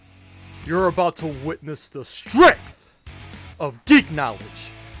You're about to witness the strength of geek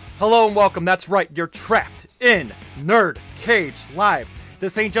knowledge. Hello and welcome. That's right, you're trapped in Nerd Cage Live.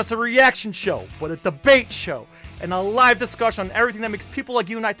 This ain't just a reaction show, but a debate show and a live discussion on everything that makes people like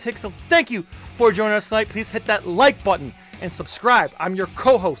you and I tick. So thank you for joining us tonight. Please hit that like button and subscribe. I'm your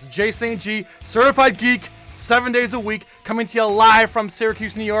co-host, Jay St. G, certified geek, 7 days a week, coming to you live from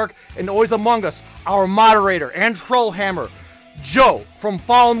Syracuse, New York, and always among us, our moderator and trollhammer, Joe from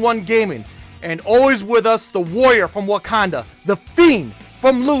Fallen One Gaming, and always with us, the warrior from Wakanda, the fiend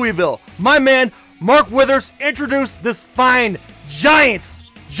from Louisville, my man, Mark Withers. Introduce this fine Giants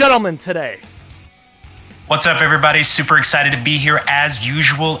gentleman today. What's up, everybody? Super excited to be here as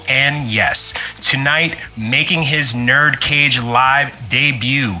usual. And yes, tonight, making his Nerd Cage Live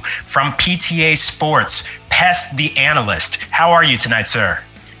debut from PTA Sports, Pest the Analyst. How are you tonight, sir?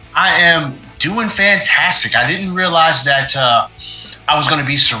 I am doing fantastic. I didn't realize that I was going to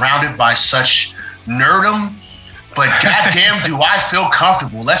be surrounded by such nerdom, but goddamn, do I feel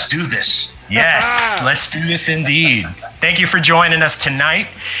comfortable. Let's do this. Yes, let's do this indeed. Thank you for joining us tonight.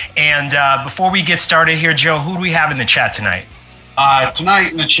 And before we get started here, Joe, who do we have in the chat tonight?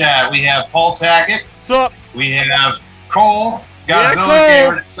 Tonight in the chat, we have Paul Tackett. What's up? We have Cole, Godzilla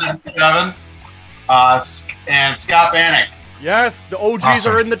Gamer at 77, and Scott Bannock. Yes, the OGs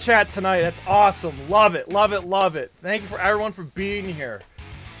Awesome. are in the chat tonight. That's awesome. Love it, love it, love it. Thank you for everyone for being here.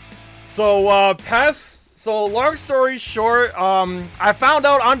 So, so long story short, I found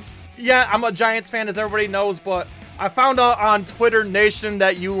out I'm a Giants fan, as everybody knows, but I found out on Twitter Nation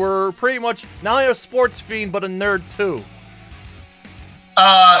that you were pretty much not only a sports fiend, but a nerd too.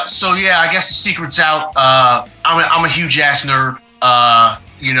 So yeah, I guess the secret's out. I'm a huge ass nerd.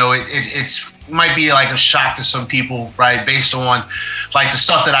 It might be like a shock to some people, right? Based on like the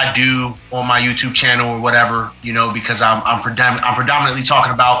stuff that I do on my YouTube channel or whatever, because I'm predominantly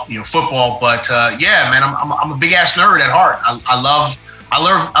talking about football. But yeah, man, I'm a big ass nerd at heart. I love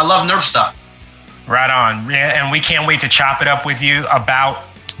nerd stuff. Right on. Yeah, and we can't wait to chop it up with you about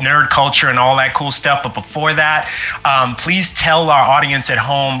nerd culture and all that cool stuff. But before that, please tell our audience at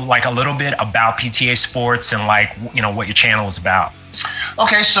home like a little bit about PTA Sports and what your channel is about.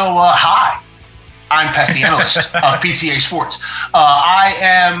 Okay, so hi. I'm Pest the Analyst of PTA Sports. I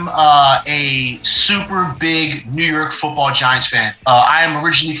am a super big New York Football Giants fan. I am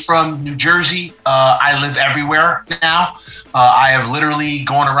originally from New Jersey. I live everywhere now. I have literally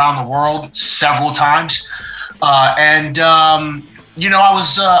gone around the world several times. I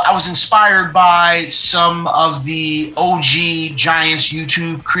was inspired by some of the OG Giants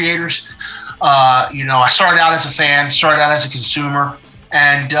YouTube creators. I started out as a fan, started out as a consumer,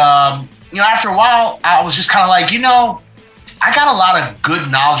 and after a while, I was just kind of like, I got a lot of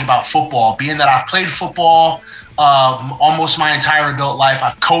good knowledge about football, being that I've played football almost my entire adult life.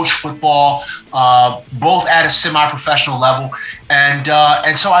 I've coached football, both at a semi-professional level. And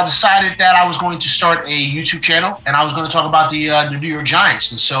so I decided that I was going to start a YouTube channel, and I was going to talk about the New York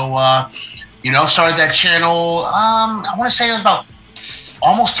Giants. And so, started that channel, I want to say it was about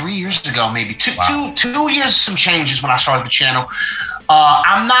almost 3 years ago, maybe. Two years, some changes when I started the channel.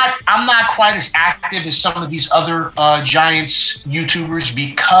 I'm not quite as active as some of these other Giants YouTubers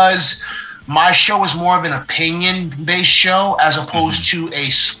because my show is more of an opinion-based show as opposed to a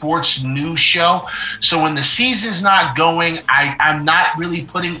sports news show. So when the season's not going, I'm not really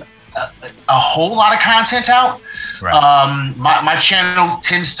putting a whole lot of content out. Right. My channel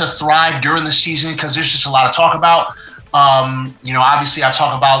tends to thrive during the season because there's just a lot to talk about. Obviously I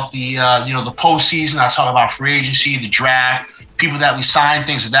talk about the postseason. I talk about free agency, the draft, people that we sign,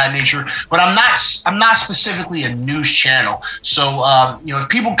 things of that nature. But I'm not specifically a news channel. So if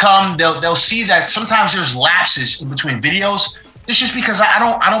people come, they'll see that sometimes there's lapses in between videos. It's just because I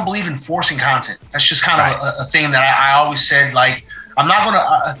don't believe in forcing content. That's just kind of a thing that I always said. Like I'm not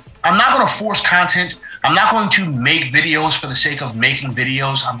gonna force content. I'm not going to make videos for the sake of making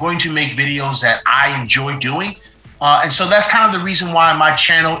videos. I'm going to make videos that I enjoy doing. And so that's kind of the reason why my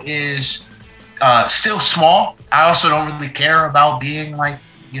channel is still small. I also don't really care about being like,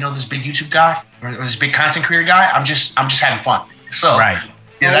 this big YouTube guy or this big content creator guy. I'm just having fun. So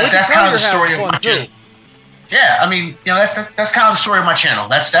that's kind of the story of my channel. Yeah, I mean, that's kind of the story of my channel.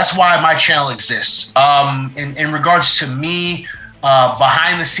 That's why my channel exists. In regards to me,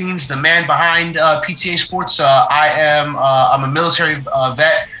 behind the scenes, the man behind PTA Sports, I'm a military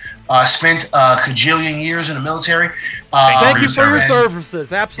vet. Spent a cajillion years in the military. Thank you for your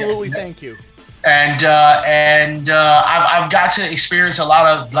services. Absolutely, thank you. And I've got to experience a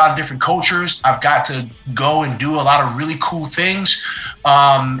lot of different cultures. I've got to go and do a lot of really cool things.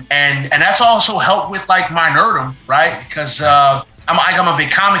 And that's also helped with like my nerdom, right? Because I'm a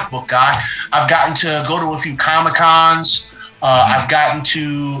big comic book guy. I've gotten to go to a few Comic-Cons. I've gotten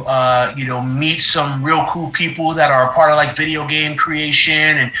to, meet some real cool people that are a part of like video game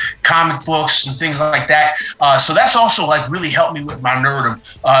creation and comic books and things like that. So that's also like really helped me with my nerdom.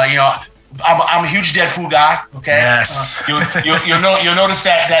 I'm a huge Deadpool guy. Okay. Yes. You'll notice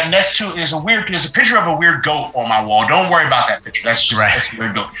that next to there's a picture of a weird goat on my wall. Don't worry about that picture. That's just that's a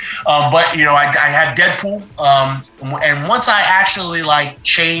weird goat. But I have Deadpool. And once I actually like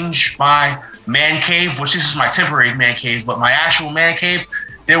change my man cave, which this is my temporary man cave, but my actual man cave,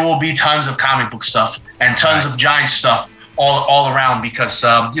 there will be tons of comic book stuff and tons of giant stuff all around because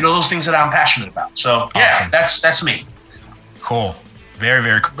those things that I'm passionate about. So yeah, awesome. That's me. Cool. Very,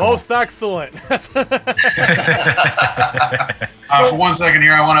 very cool. Most excellent. For 1 second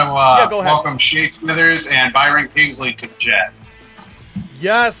here, I want to welcome Shake Smithers and Byron Kingsley to the chat.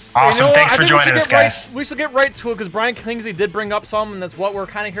 Yes. Awesome. Thanks for joining us, guys. We should get right to it because Brian Kingsley did bring up something. That's what we're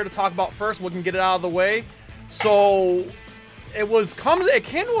kind of here to talk about first. We can get it out of the way. So it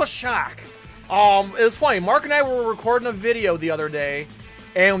came to a shock. It was funny. Mark and I were recording a video the other day,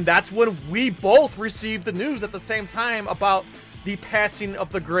 and that's when we both received the news at the same time about the passing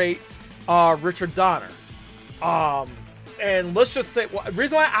of the great Richard Donner. And let's just say, the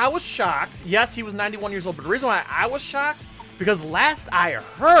reason why I was shocked, yes, he was 91 years old, but the reason why I was shocked, because last I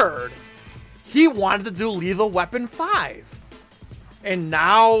heard, he wanted to do Lethal Weapon 5. And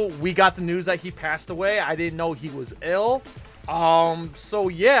now we got the news that he passed away. I didn't know he was ill. So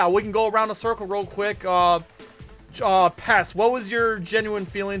yeah, we can go around the circle real quick. Pest, what was your genuine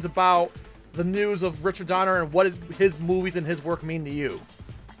feelings about the news of Richard Donner and what his movies and his work mean to you?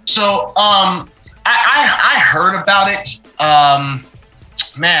 So, I heard about it. I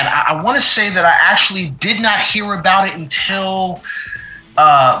want to say that I actually did not hear about it until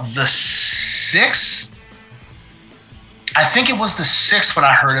the 6th. I think it was the 6th when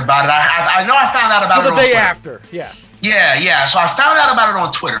I heard about it. I know I found out about it on Twitter. So the day after, yeah. Yeah. So I found out about it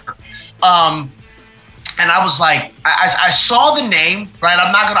on Twitter. And I was like, I saw the name, right?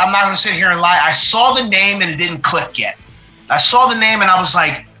 I'm not gonna sit here and lie. I saw the name and it didn't click yet. I saw the name and I was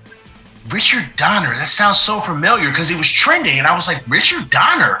like, Richard Donner. That sounds so familiar because it was trending, and I was like, Richard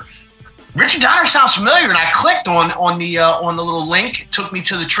Donner. Richard Donner sounds familiar, and I clicked on the little link. It took me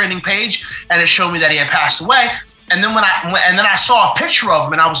to the trending page, and it showed me that he had passed away. And then then I saw a picture of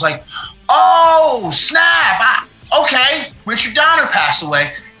him, and I was like, oh snap! Okay, Richard Donner passed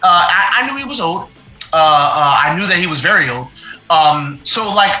away. I knew he was old. I knew that he was very old.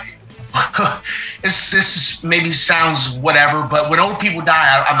 So like, this maybe sounds whatever, but when old people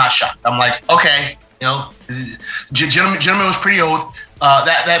die, I'm not shocked. I'm like, okay, gentleman was pretty old.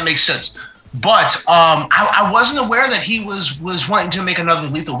 That makes sense. But I wasn't aware that he was wanting to make another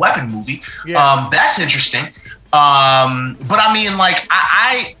Lethal Weapon movie. Yeah. That's interesting. But I mean, like,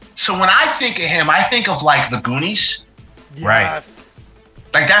 so when I think of him, I think of like the Goonies. Yes. Right.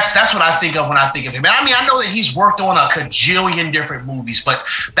 Like that's what I think of when I think of him. And I mean, I know that he's worked on a cajillion different movies, but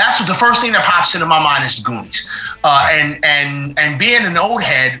that's what the first thing that pops into my mind is the Goonies. And being an old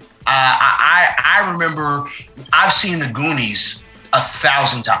head, I remember I've seen the Goonies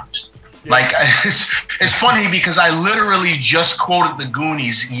 1,000 times. Yeah. Like it's funny because I literally just quoted the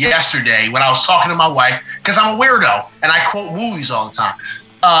Goonies yesterday when I was talking to my wife because I'm a weirdo and I quote movies all the time.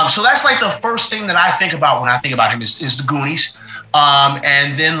 So that's like the first thing that I think about when I think about him is the Goonies.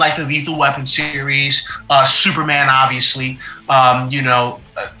 And then like the Lethal Weapon series, Superman, obviously,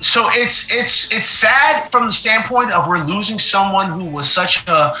 so it's sad from the standpoint of we're losing someone who was such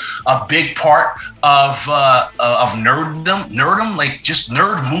a big part of nerddom, like just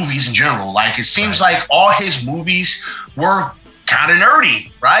nerd movies in general. Like it seems like all his movies were kind of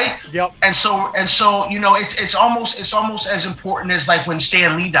nerdy, right? Yep. And so it's almost as important as like when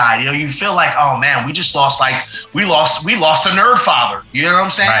Stan Lee died. You feel like, oh man, we just lost a nerd father. You know what I'm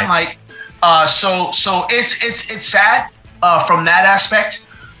saying? Right. Like, so it's sad from that aspect.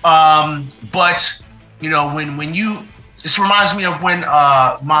 But when this reminds me of when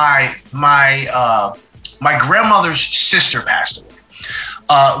my grandmother's sister passed away.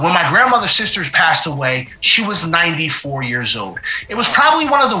 When my grandmother's sister passed away, she was 94 years old. It was probably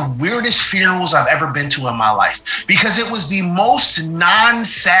one of the weirdest funerals I've ever been to in my life because it was the most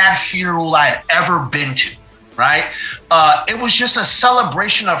non-sad funeral I had ever been to, right? It was just a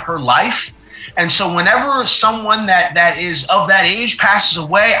celebration of her life. And so whenever someone that is of that age passes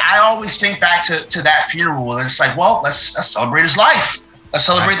away, I always think back to that funeral. And it's like, well, let's celebrate his life. Let's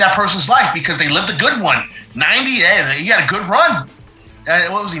celebrate that person's life because they lived a good one. 90, yeah, you got a good run.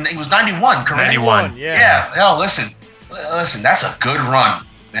 What was he? He was 91, correct? 91. Yeah. Hell, listen, that's a good run.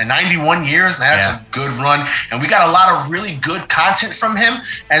 man. 91 years, man, that's a good run. And we got a lot of really good content from him.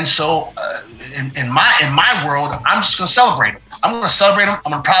 And so in my world, I'm just going to celebrate him. I'm going to celebrate him.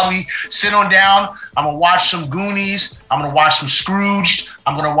 I'm going to probably sit on down. I'm going to watch some Goonies. I'm going to watch some Scrooged.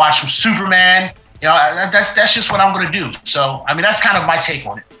 I'm going to watch some Superman. You know, that's just what I'm going to do. So, I mean, that's kind of my take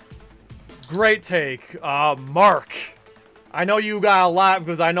on it. Great take. Mark, I know you got a lot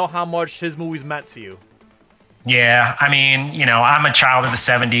because I know how much his movies meant to you. Yeah, I mean, you know, I'm a child of the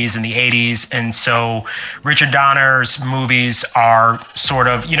 70s and the 80s, and so Richard Donner's movies are sort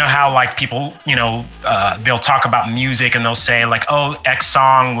of, you know, how like people, you know, they'll talk about music and they'll say like, oh, X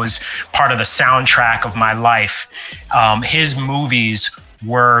song was part of the soundtrack of my life. His movies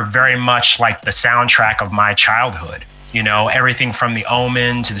were very much like the soundtrack of my childhood. You know, everything from The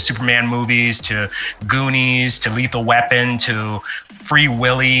Omen to the Superman movies to Goonies to Lethal Weapon to Free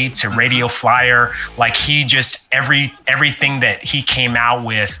Willy to Radio Flyer. Like he just everything that he came out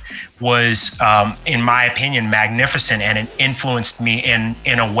with was, in my opinion, magnificent, and it influenced me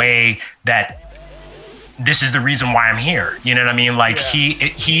in a way that this is the reason why I'm here. You know what I mean? Like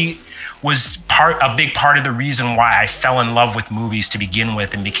he was a big part of the reason why I fell in love with movies to begin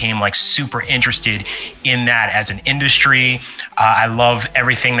with and became like super interested in that as an industry. I love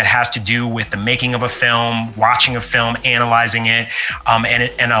everything that has to do with the making of a film, watching a film, analyzing it.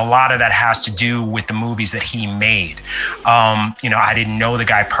 And a lot of that has to do with the movies that he made. You know, I didn't know the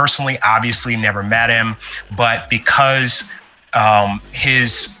guy personally, obviously never met him, but because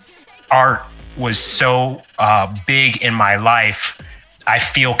his art was so big in my life, I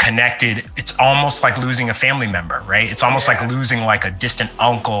feel connected. It's almost like losing a family member, right? It's almost like losing like a distant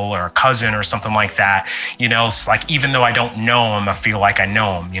uncle or a cousin or something like that. You know, it's like, even though I don't know him, I feel like I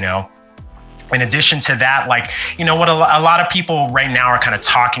know him, you know? In addition to that, like, you know, what a lot of people right now are kind of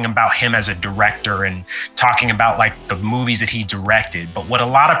talking about him as a director and talking about like the movies that he directed. But what a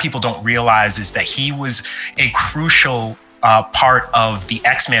lot of people don't realize is that he was a crucial part of the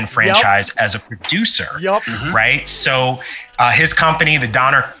X-Men franchise as a producer, right? So his company, the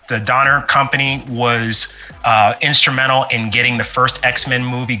Donner Company, was instrumental in getting the first X-Men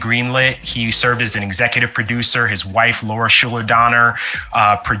movie greenlit. He served as an executive producer. His wife, Laura Schuler Donner,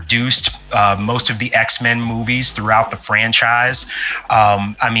 produced most of the X-Men movies throughout the franchise.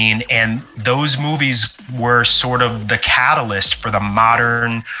 I mean, and those movies were sort of the catalyst for the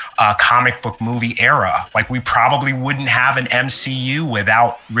modern comic book movie era. Like, we probably wouldn't have an MCU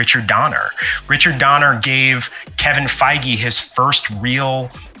without Richard Donner. Richard Donner gave Kevin Feige his first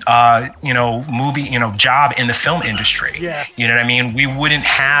real movie, job in the film industry. Yeah. You know what I mean? We wouldn't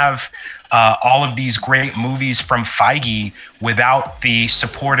have all of these great movies from Feige without the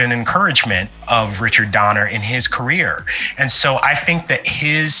support and encouragement of Richard Donner in his career. And so I think that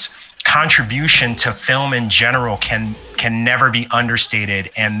his contribution to film in general can never be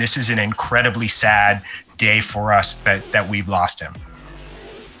understated. And this is an incredibly sad day for us that we've lost him.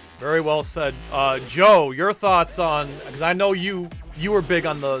 Very well said. Joe, your thoughts on, because I know you were big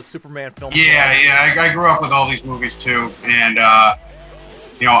on the Superman film. Yeah. I grew up with all these movies too. And,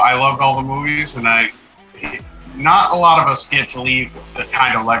 I loved all the movies, and not a lot of us get to leave the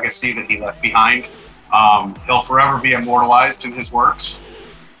kind of legacy that he left behind. He'll forever be immortalized in his works.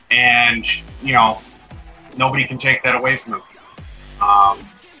 And, nobody can take that away from him.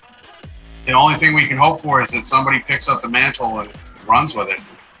 The only thing we can hope for is that somebody picks up the mantle and runs with it.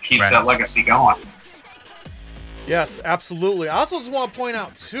 Keeps that legacy going. Yes, absolutely. I also just want to point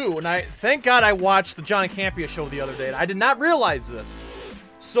out too, and thank God I watched the John Campea show the other day, and I did not realize this.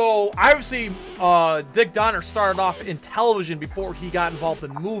 So obviously, Dick Donner started off in television before he got involved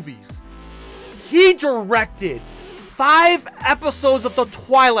in movies. He directed 5 episodes of The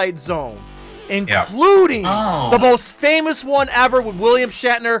Twilight Zone, including the most famous one ever with William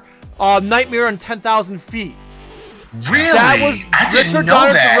Shatner, Nightmare on 10,000 Feet. Really? That was Richard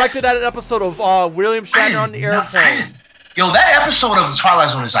Donner directed that episode of William Shatner on the airplane. That episode of The Twilight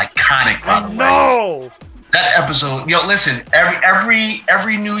Zone is iconic, by the way. No. That episode, listen,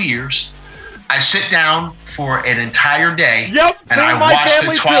 every New Year's, I sit down for an entire day. Yep. And I watch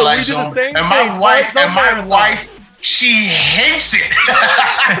The Twilight Zone. We do the same thing. My wife, she hates it.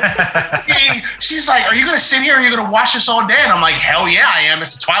 She's like, "Are you gonna sit here? Are you gonna watch this all day?" And I'm like, "Hell yeah, I am.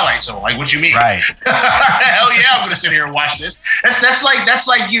 It's The Twilight Zone. Like, what you mean? Right? Hell yeah, I'm gonna sit here and watch this. That's like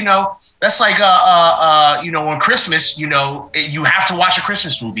on Christmas, you have to watch a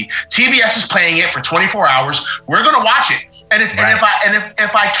Christmas movie. TBS is playing it for 24 hours. We're gonna watch it. And if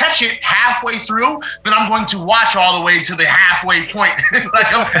I catch it halfway through, then I'm going to watch all the way to the halfway point.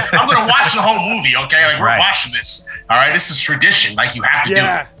 Like I'm going to watch the whole movie. Okay, like we're watching this. All right, this is tradition. Like you have to do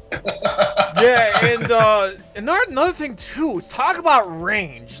it. Yeah, and another thing too. Talk about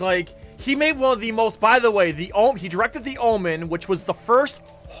range. Like he made one of the most. By the way, he directed The Omen, which was the first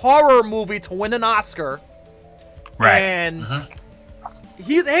horror movie to win an Oscar. Right. And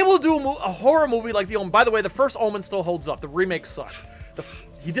he's able to do a horror movie like The Omen. By the way, the first Omen still holds up. The remake sucked.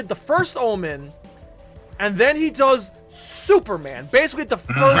 He did the first Omen, and then he does Superman. Basically, the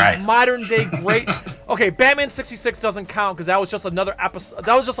first modern day great. Okay, Batman 66 doesn't count because that was just another episode.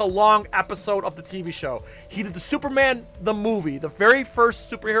 That was just a long episode of the TV show. He did the Superman the movie, the very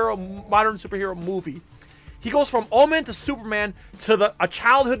first modern superhero movie. He goes from Omen to Superman to a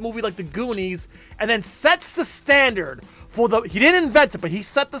childhood movie like The Goonies, and then sets the standard for he didn't invent it, but he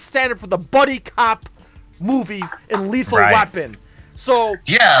set the standard for the buddy cop movies in Lethal Weapon. So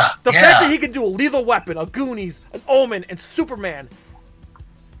the fact that he can do a Lethal Weapon, a Goonies, an Omen, and Superman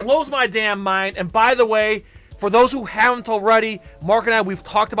blows my damn mind. And by the way, for those who haven't already, Mark and I, we've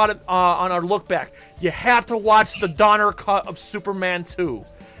talked about it on our look back. You have to watch the Donner cut of Superman 2.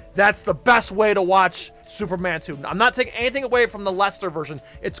 That's the best way to watch Superman 2. I'm not taking anything away from the Lester version.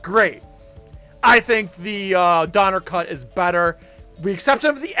 It's great. I think the Donner cut is better, with the exception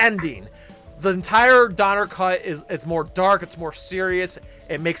of the ending. The entire Donner cut it's more dark, it's more serious,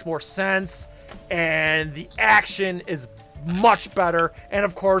 it makes more sense, and the action is much better. And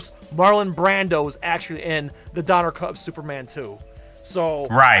of course, Marlon Brando is actually in the Donner cut of Superman 2. So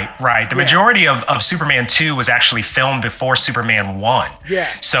Right. The majority of Superman 2 was actually filmed before Superman 1. Yeah.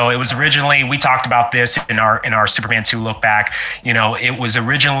 So it was originally, we talked about this in our Superman 2 look back. You know, it was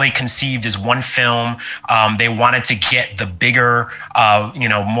originally conceived as one film. They wanted to get the bigger,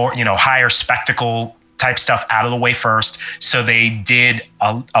 more, higher spectacle type stuff out of the way first. So they did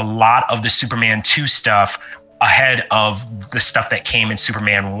a lot of the Superman 2 stuff ahead of the stuff that came in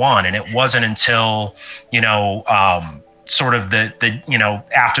Superman 1. And it wasn't until, sort of the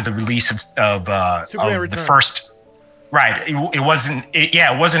after the release of the first, right? It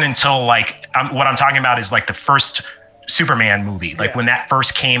wasn't until like what I'm talking about is like the first Superman movie, like when that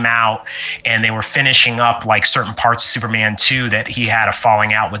first came out and they were finishing up like certain parts of Superman 2 that he had a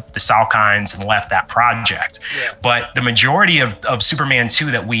falling out with the Salkinds and left that project. Yeah. But the majority of Superman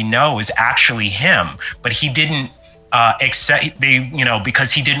 2 that we know is actually him, but he didn't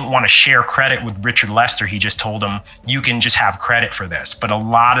because he didn't want to share credit with Richard Lester. He just told him, you can just have credit for this. But a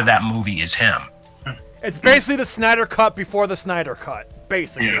lot of that movie is him. It's basically the Snyder Cut before the Snyder Cut,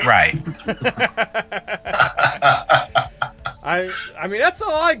 basically. Yeah. Right. I mean, that's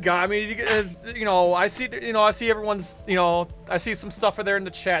all I got. I mean, I see everyone's, I see some stuff there in the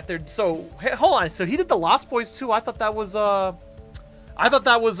chat there. So, hey, hold on. So he did the Lost Boys too. I thought that was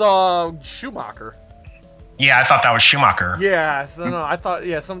Schumacher. Yeah, I thought that was Schumacher. Yeah, so no, I thought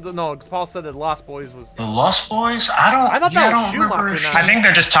because Paul said that Lost Boys was the Lost Boys. I thought that was Schumacher. I think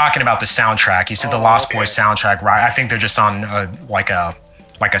they're just talking about the soundtrack. He said the Lost Boys soundtrack, right? I think they're just on like a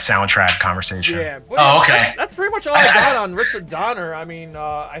soundtrack conversation. Yeah. Okay. That's pretty much all I got on Richard Donner. I mean,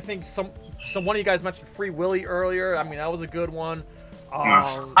 I think one of you guys mentioned Free Willy earlier. I mean, that was a good one.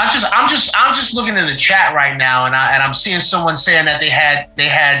 I'm just looking in the chat right now, and I'm seeing someone saying that they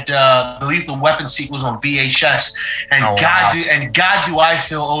had the Lethal Weapon sequels on VHS, and God do I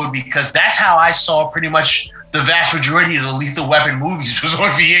feel old, because that's how I saw pretty much the vast majority of the Lethal Weapon movies was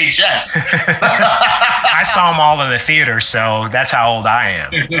on VHS. I saw them all in the theater, so that's how old I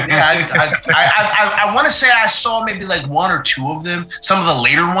am. Yeah, I want to say I saw maybe like one or two of them, some of the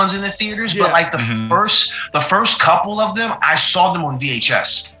later ones in the theaters, but like the first couple of them, I saw them on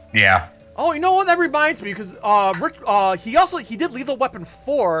VHS. Yeah. Oh, you know what? That reminds me, because he did Lethal Weapon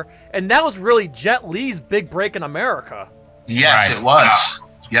 4, and that was really Jet Li's big break in America. Yes, right. It was. Yeah.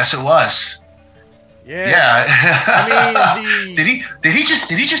 Yes, it was. Yeah. I mean, did he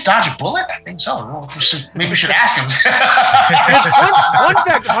just dodge a bullet? I think so. Maybe we should ask him. One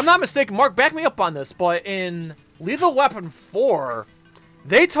fact, if I'm not mistaken, Mark, back me up on this, but in Lethal Weapon 4,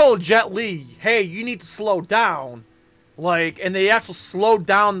 they told Jet Li, "Hey, you need to slow down," and they actually slowed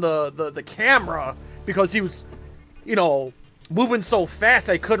down the camera because he was, moving so fast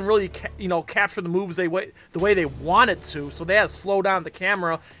they couldn't really capture the moves the way they wanted to, so they had to slow down the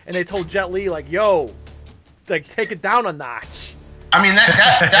camera, and they told Jet Li take it down a notch. I mean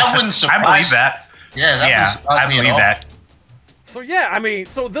that wouldn't surprise. I believe that. Yeah, I believe that. So yeah, I mean,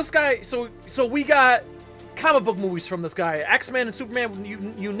 so this guy, so we got comic book movies from this guy, X-Men and Superman,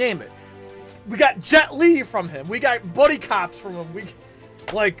 you name it. We got Jet Li from him. We got buddy cops from him.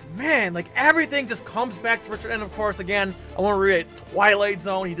 Everything just comes back to Richard. And of course, again, I want to reiterate, Twilight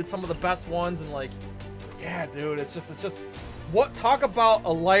Zone. He did some of the best ones, and yeah, dude, it's just talk about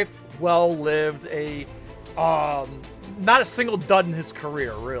a life well lived, a not a single dud in his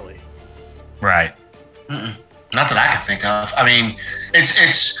career, really. Right. Mm-mm. Not that I can think of. I mean, it's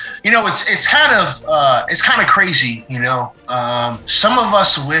kind of crazy. Some of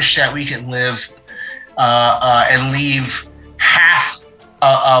us wish that we could live and leave half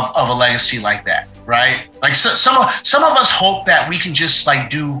of a legacy like that, right? Like some of us hope that we can just like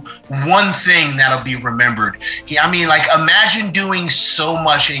do one thing that'll be remembered. I mean, like imagine doing so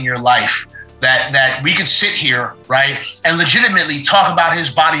much in your life that we could sit here, right, and legitimately talk about his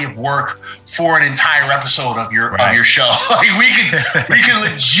body of work for an entire episode of your show. Like we could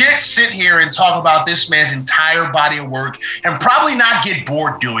legit sit here and talk about this man's entire body of work and probably not get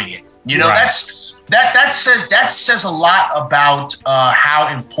bored doing it. That says a lot about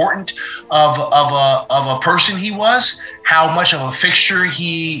how important of a person he was, how much of a fixture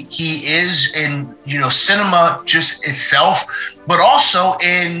he is in cinema just itself, but also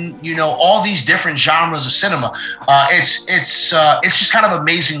in all these different genres of cinema. It's just kind of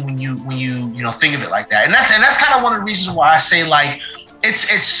amazing when you think of it like that, and that's kind of one of the reasons why I say like.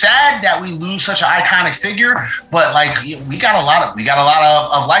 It's sad that we lose such an iconic figure, but like we got a lot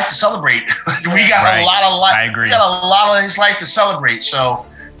of life to celebrate. We got a lot of life. I agree. We got a lot of his life to celebrate. So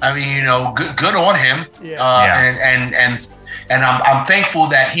I mean, good on him. And I'm thankful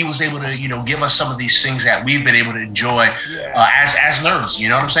that he was able to give us some of these things that we've been able to enjoy as nerds. You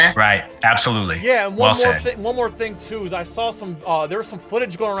know what I'm saying? Right. Absolutely. Yeah. And one more thing too is I saw there was some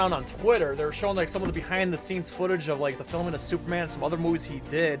footage going around on Twitter. They were showing like some of the behind the scenes footage of like the filming of Superman and some other movies he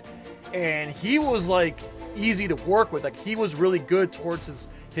did, and he was like easy to work with. Like he was really good towards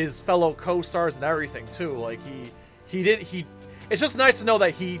his fellow co-stars and everything too. Like he it's just nice to know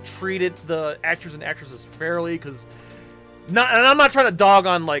that he treated the actors and actresses fairly, because and I'm not trying to dog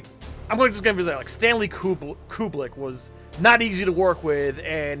on like, I'm just gonna be like Stanley Kubrick was not easy to work with,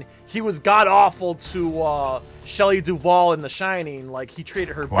 and he was god awful to Shelley Duvall in The Shining. Like he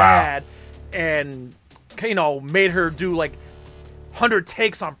treated her bad, and made her do like 100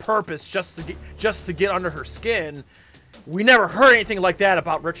 takes on purpose just to get under her skin. We never heard anything like that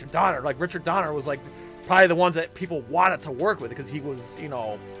about Richard Donner. Like Richard Donner was like probably the ones that people wanted to work with because he was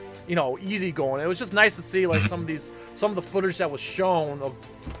easygoing. It was just nice to see like some of the footage that was shown of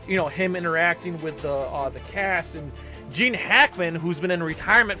him interacting with the cast. And Gene Hackman, who's been in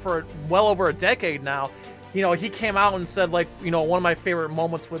retirement for well over a decade now, he came out and said like one of my favorite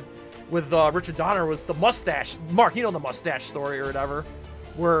moments with Richard Donner was the mustache. Mark, the mustache story or whatever.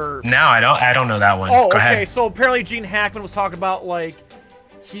 No, I don't know that one. Oh, Go okay. ahead. So apparently Gene Hackman was talking about like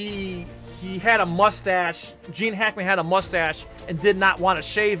he had a mustache. Gene Hackman had a mustache and did not want to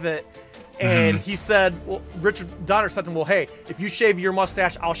shave it. And he said, well, Richard Donner said to him, well, hey, if you shave your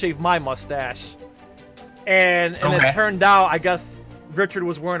mustache, I'll shave my mustache. And it turned out, I guess, Richard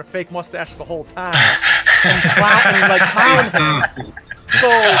was wearing a fake mustache the whole time and clowned him. So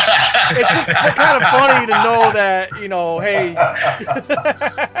it's just kind of funny to know that, hey,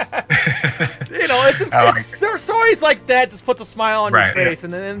 it's just there are stories like that just puts a smile on your face.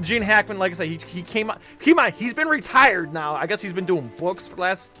 And then Gene Hackman, like I said, he came out. He's been retired now. I guess he's been doing books for the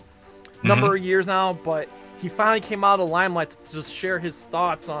last number of years now, but he finally came out of the limelight to just share his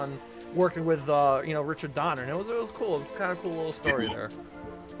thoughts on working with Richard Donner, and it was cool. It was kind of cool little story there.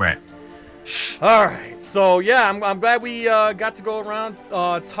 Right. All right, so yeah, I'm glad we got to go around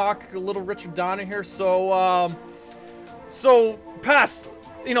talk a little Richard Donner here. So Pest,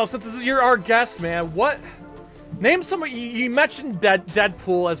 since this is our guest, man, name some. You mentioned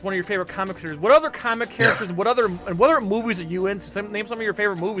Deadpool as one of your favorite comic characters. What other comic characters? Yeah. What other movies are you into? Name some of your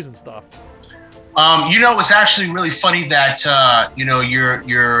favorite movies and stuff. It's actually really funny that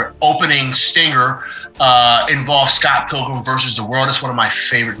your opening stinger involves Scott Pilgrim versus the World. It's one of my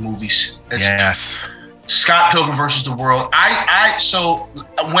favorite movies. Yes. Scott Pilgrim versus the World. So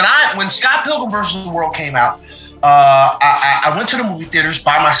when Scott Pilgrim versus the World came out, I went to the movie theaters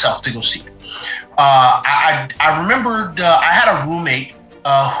by myself to go see it. I remembered I had a roommate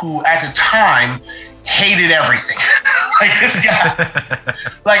who at the time hated everything. Like this guy,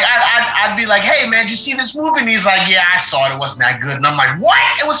 like I'd be like, "Hey man, did you see this movie?" And he's like, "Yeah, I saw it. It wasn't that good." And I'm like, "What?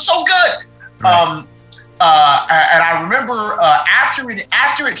 It was so good." Right. And I remember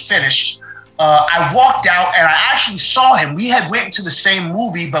after it finished, I walked out and I actually saw him. We had went to the same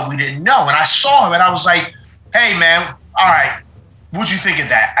movie, but we didn't know. And I saw him and I was like, "Hey man, all right, what'd you think of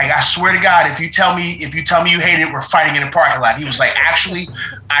that?" I swear to God, if you tell me you hate it, we're fighting in the parking lot. He was like, "Actually,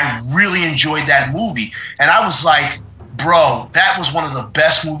 I really enjoyed that movie." And I was like, "Bro, that was one of the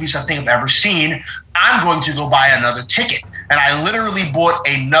best movies I think I've ever seen. I'm going to go buy another ticket." and I literally bought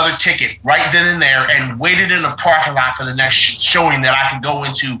another ticket right then and there and waited in the parking lot for the next showing that I could go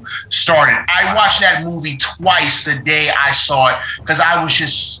into started. I watched that movie twice the day I saw it because I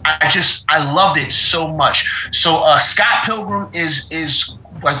loved it so much. So Scott Pilgrim is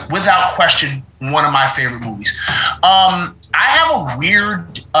like without question one of my favorite movies. I have a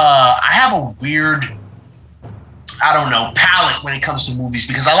weird I don't know, palette when it comes to movies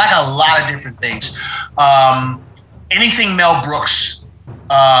because I like a lot of different things. Anything Mel Brooks,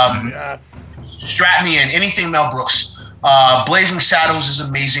 Yes. strap me in. Anything Mel Brooks. Blazing Saddles is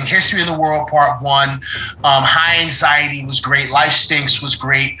amazing. History of the World Part 1. High Anxiety was great. Life Stinks was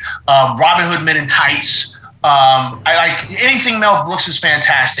great. Robin Hood Men in Tights. I like anything Mel Brooks is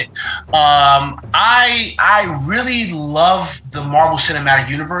fantastic. I really love the Marvel Cinematic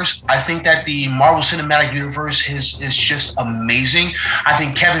Universe. I think that the Marvel Cinematic Universe is just amazing. I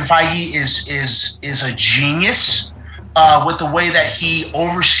think Kevin Feige is a genius with the way that he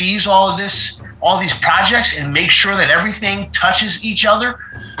oversees all these projects and makes sure that everything touches each other.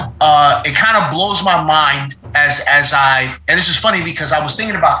 It kind of blows my mind and this is funny because I was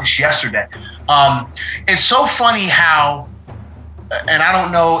thinking about this yesterday. It's so funny how, and I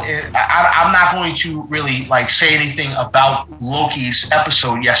don't know, I'm not going to really like say anything about Loki's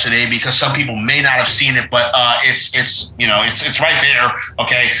episode yesterday because some people may not have seen it, but it's right there.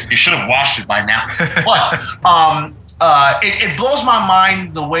 Okay, you should have watched it by now. But it blows my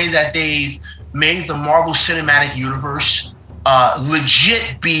mind the way that they made the Marvel Cinematic Universe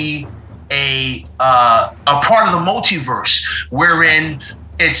legit be a part of the multiverse, wherein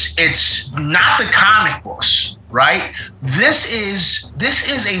it's not the comic books, right? This is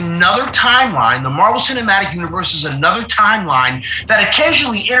another timeline. The Marvel Cinematic Universe is another timeline that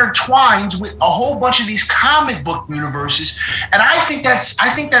occasionally intertwines with a whole bunch of these comic book universes, and I think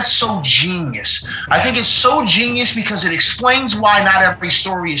that's so genius. I think it's so genius because it explains why not every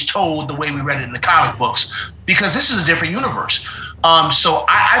story is told the way we read it in the comic books, because this is a different universe. So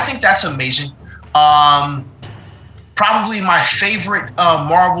I think that's amazing. Probably my favorite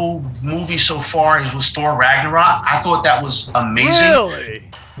Marvel movie so far was Thor Ragnarok. I thought that was amazing. Really?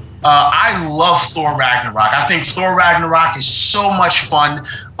 I love Thor Ragnarok. I think Thor Ragnarok is so much fun.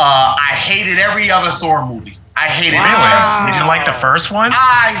 I hated every other Thor movie. I hated it. Really? You didn't like the first one?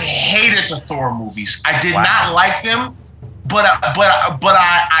 I hated the Thor movies. I did not like them, but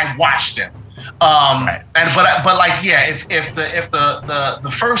I watched them. Right. But like, yeah, if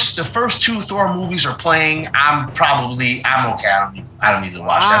the first two Thor movies are playing, I'm okay. I don't need to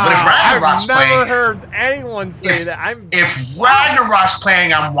watch that. But if Ragnarok's playing, I've never heard anyone say that. If Ragnarok's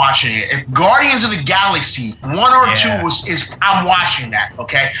playing, I'm watching it. If Guardians of the Galaxy 1 or 2 is I'm watching that.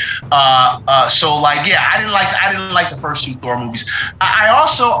 Okay. So like, yeah, I didn't like the first two Thor movies. I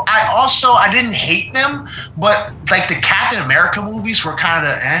also didn't hate them, but like the Captain America movies were kind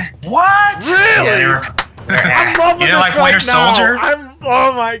of What? Really? Yeah, I'm loving You didn't this like Winter now. Soldier?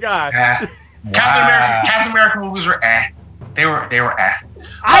 Oh my gosh. Captain America movies were They were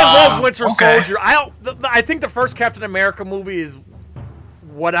I love Winter okay. Soldier. I think the first Captain America movie is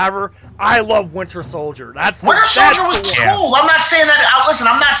whatever. I love Winter Soldier. Winter Soldier was cool. I'm not saying that. Listen,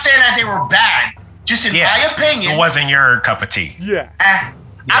 I'm not saying that they were bad. Just in my opinion, it wasn't your cup of tea. Yeah.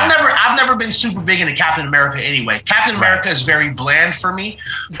 I've never been super big into Captain America anyway. Captain America is very bland for me.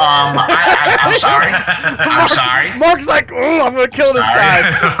 I'm sorry. I'm sorry. Mark's like, oh, I'm gonna kill this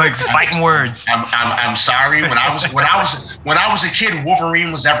guy. Like fighting words. I'm sorry. When I was a kid,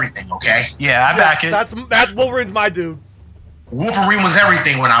 Wolverine was everything. Okay. Yeah, I back it. That's Wolverine's my dude. Wolverine was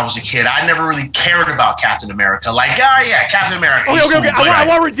everything when I was a kid. I never really cared about Captain America. Like, Captain America. Okay. I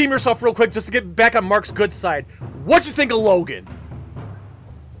want to redeem yourself real quick just to get back on Mark's good side. What'd you think of Logan?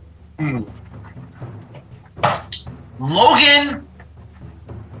 Logan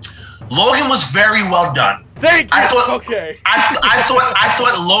was very well done. Thank you. I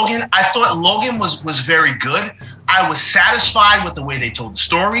thought Logan was very good. I was satisfied with the way they told the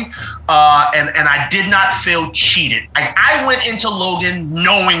story, and I did not feel cheated. I went into Logan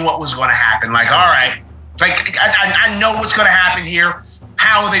knowing what was going to happen. Like, all right, like I know what's going to happen here.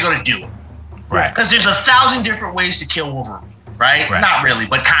 How are they going to do it? Right. Because there's 1,000 different ways to kill Wolverine. Right? Not really,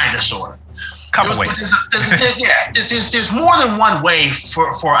 but kind of, sort of. Couple ways. There's more than one way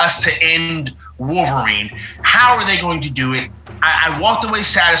for us to end Wolverine. How are they going to do it? I walked away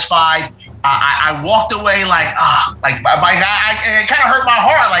satisfied. I walked away like, it kind of hurt my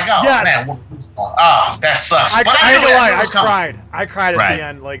heart. Like, man, that sucks. I cried. I cried at Right. the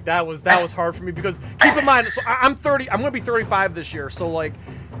end. Like that was hard for me because keep in mind, so I'm 30. I'm gonna be 35 this year. So like.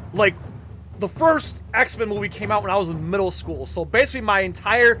 The first X-Men movie came out when I was in middle school. So basically my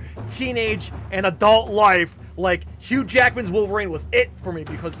entire teenage and adult life like Hugh Jackman's Wolverine was it for me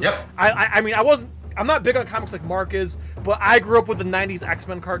because Yep. I mean I'm not big on comics like Mark is, but I grew up with the 90s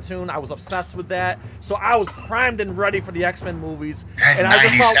X-Men cartoon. I was obsessed with that. So I was primed and ready for the X-Men movies. That and 90s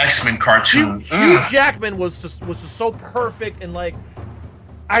I just thought X-Men cartoon. Hugh Jackman was just so perfect, and like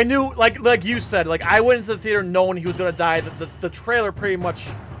I knew like you said, like I went into the theater knowing he was gonna die. The trailer pretty much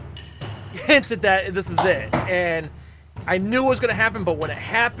hinted that this is it. And I knew it was gonna happen, but when it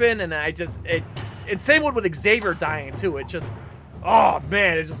happened and and same with Xavier dying too, it just oh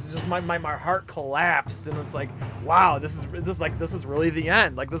man, it just my heart collapsed, and it's like, wow, this is really the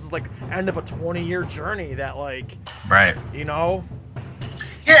end. Like this is like end of a 20-year journey that like, Right. you know.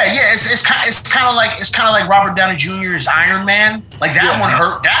 Yeah, it's kind of like Robert Downey Jr.'s Iron Man. Like that one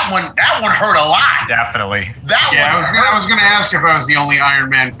hurt. That one hurt a lot. Definitely. I was gonna ask if I was the only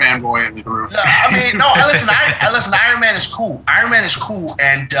Iron Man fanboy in the group. I mean, no. Listen, Iron Man is cool. Iron Man is cool,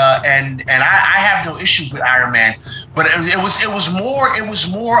 and I have no issues with Iron Man. But it was more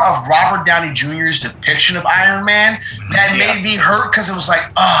of Robert Downey Jr.'s depiction of Iron Man that made me hurt because it was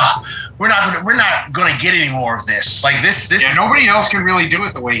like, we're not gonna get any more of this. Like this. Yeah, nobody else can really do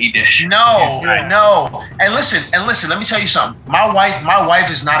it the way he did. No. And listen. Let me tell you something. My wife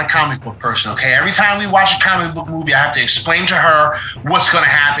is not a comic book person. Okay, every time we watch a comic book movie, I have to explain to her what's going to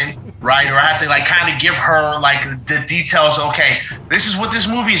happen, right? Or I have to like kind of give her like the details. Okay, this is what this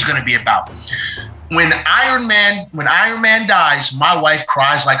movie is going to be about. When Iron Man dies, my wife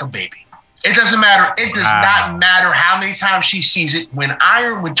cries like a baby. It doesn't matter. It does not matter how many times she sees it. When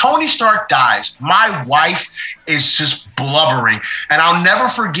Tony Stark dies, my wife is just blubbering. And I'll never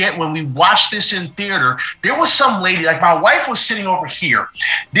forget when we watched this in theater, there was some lady, like my wife was sitting over here.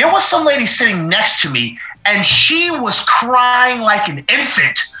 There was some lady sitting next to me, and she was crying like an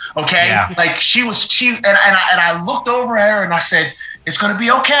infant. Okay. Yeah. Like and I looked over at her and I said, "It's going to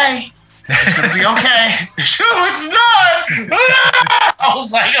be okay. It's gonna be okay." No, it's not. I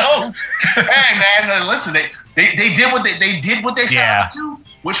was like, "Oh, hey man, listen. They did what they set out to do,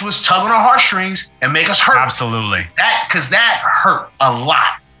 which was tug on our heartstrings and make us hurt. Absolutely. That hurt a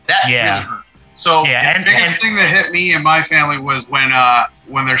lot. That really hurt. So the biggest thing that hit me and my family was when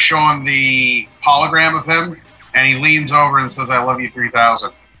they're showing the hologram of him and he leans over and says, "I love you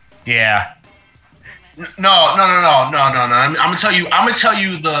 3000." Yeah. No. I'm gonna tell you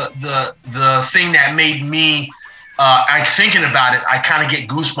the thing that made me I thinking about it, I kind of get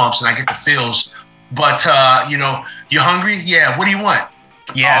goosebumps and I get the feels. But you hungry? Yeah, what do you want?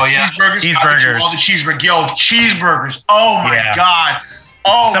 Yes. Oh yeah, Cheeseburgers. All the cheeseburgers. Yo, cheeseburgers. Oh my God.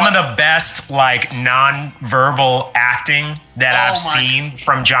 Oh, some of the best like non-verbal acting that I've seen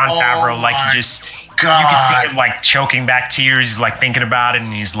from Jon Favreau. Like you can see him like choking back tears. He's like thinking about it,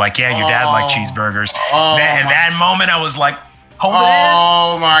 and he's like, "Yeah, your dad liked cheeseburgers." And that moment, I was like, "Hold it in."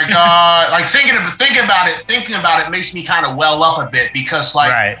 Oh my God! Like thinking about it makes me kind of well up a bit because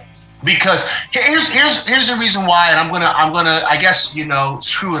because here's the reason why, and I'm gonna I guess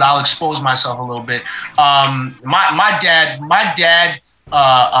screw it, I'll expose myself a little bit. My dad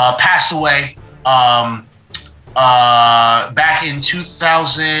passed away back in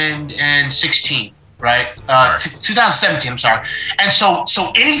 2016. Right, 2017. I'm sorry, and so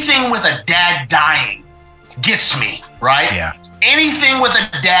anything with a dad dying gets me, right? Yeah. Anything with a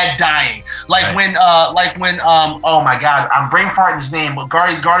dad dying, like when oh my God, I'm brain farting his name, but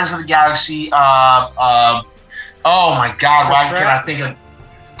Guardians of the Galaxy. Oh my God, why can I think of?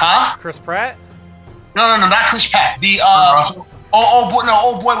 Huh? Chris Pratt? No, not Chris Pratt. The old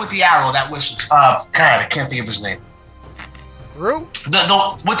boy with the arrow that whistles. God, I can't think of his name. Groot? With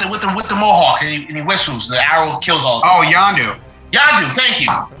the mohawk and he whistles. The arrow kills all. Oh, Yondu. Yondu, thank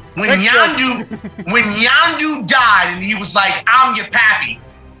you. When Yondu died and he was like, "I'm your pappy."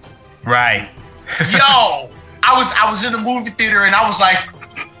 Right. Yo, I was in the movie theater and I was like,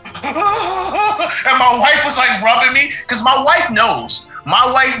 and my wife was like rubbing me because my wife knows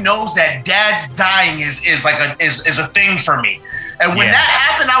that dad's dying is a thing for me. And when that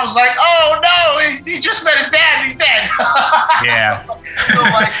happened, I was like, "Oh no, he just met his dad. He's dead." Yeah.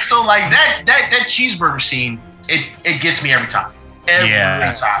 so that cheeseburger scene, it gets me every time. Every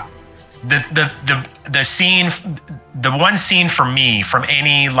time. The scene, the one scene for me from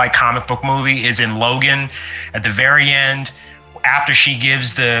any like comic book movie is in Logan at the very end after she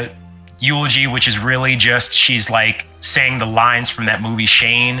gives the eulogy, which is really just she's like saying the lines from that movie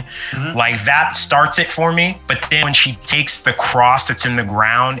Shane. Mm-hmm. Like that starts it for me. But then when she takes the cross that's in the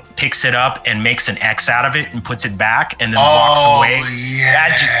ground, picks it up and makes an X out of it and puts it back and then walks away,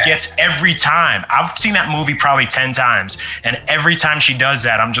 that just gets every time. I've seen that movie probably 10 times, and every time she does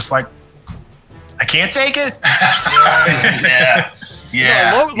that, I'm just like, I can't take it.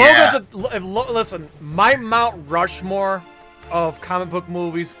 Yeah. Listen, my Mount Rushmore of comic book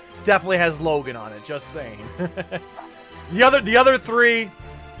movies definitely has Logan on it. Just saying. the other three,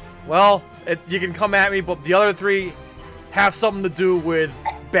 well, you can come at me, but the other three have something to do with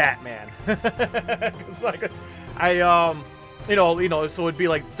Batman. It's like so it'd be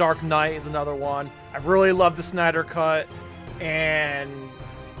like Dark Knight is another one. I really love the Snyder Cut, and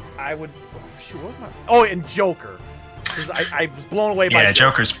I would and Joker, because I was blown away by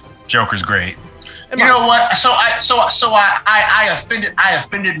Joker's great. You know what? So I offended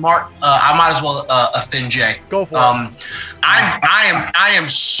Mark. I might as well offend Jay. Go for it. I am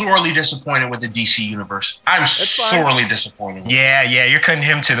sorely disappointed with the DC universe. I'm sorely disappointed. Yeah, you're cutting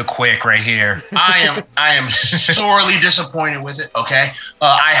him to the quick right here. I am sorely disappointed with it. Okay,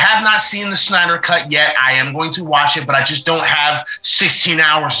 I have not seen the Snyder Cut yet. I am going to watch it, but I just don't have 16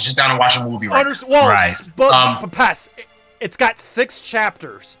 hours to sit down and watch a movie. Right. But Pess, it's got 6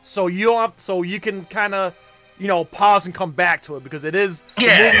 chapters, so you can kind of, pause and come back to it, because it is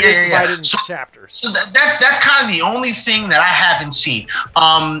divided into chapters. So that's kind of the only thing that I haven't seen.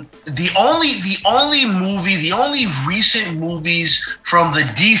 The only recent movies from the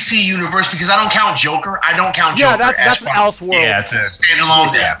DC universe, because I don't count Joker. Yeah, that's Elseworld. Yeah, it's a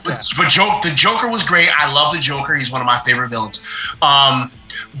standalone. Yeah. But the Joker was great. I love the Joker. He's one of my favorite villains.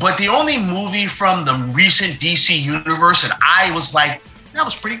 But the only movie from the recent DC universe that I was like, that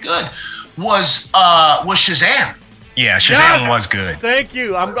was pretty good, was Shazam. Yeah, Shazam was good. Thank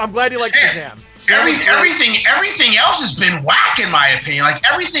you. I'm glad you like Shazam. Everything else has been whack, in my opinion. Like,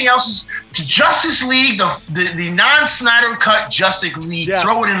 everything else is Justice League, the non-Snyder Cut Justice League. Yes.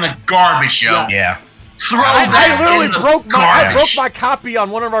 Throw it in the garbage, yo. Yeah. I literally broke my copy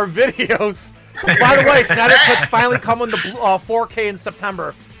on one of our videos. By the way, Snyder Cut's finally coming to 4K in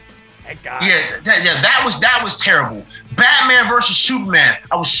September. Thank God. Yeah, that was terrible. Batman versus Superman.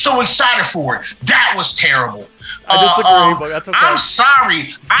 I was so excited for it. That was terrible. I disagree, but that's okay. I'm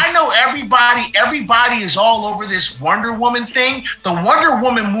sorry. I know everybody is all over this Wonder Woman thing. The Wonder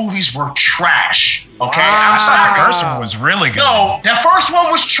Woman movies were trash. Okay? Wow. I'm sorry. The first one was really good. No, the first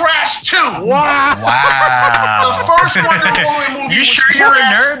one was trash too. Wow. The first Wonder Woman movie. You was sure you're a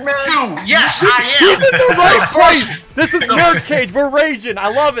trash nerd, man? too. Yes, I am. He's in the right place. This is Nerd Cage. We're raging. I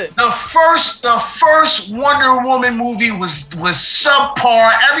love it. The first Wonder Woman movie was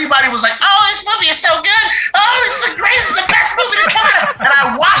subpar. Everybody was like, "Oh, this movie is so good. Oh, it's the greatest, the best movie to come out." And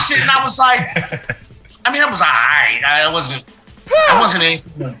I watched it, and I was like, I mean, it was alright. I wasn't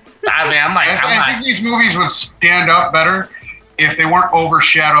anything. I think these movies would stand up better if they weren't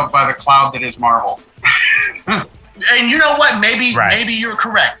overshadowed by the cloud that is Marvel. And you know what? Maybe you're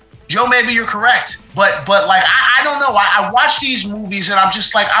correct, Joe. Maybe you're correct. But like, I don't know. I watch these movies and I'm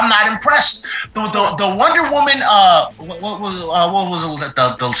just like, I'm not impressed. The Wonder Woman, what was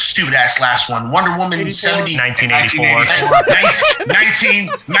the stupid ass last one? Wonder Woman 1984.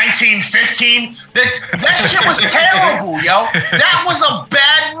 1915. That shit was terrible, yo. That was a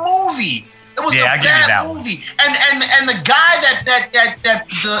bad movie. It was a bad movie. And the guy that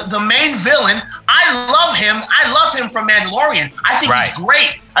the main villain, I love him from Mandalorian. I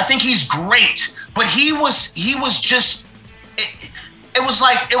think he's great. But he was just it was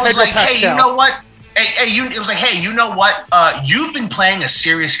like, hey, you know what? It was like, hey, you know what? You've been playing a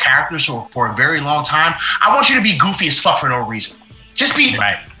serious character for a very long time. I want you to be goofy as fuck for no reason. Just be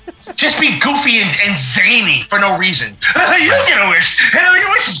goofy and zany for no reason. You get a wish.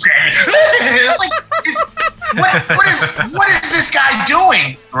 Your wish is granted. It's like, what is this guy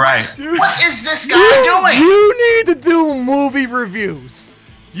doing? Right. What is this guy doing? You need to do movie reviews.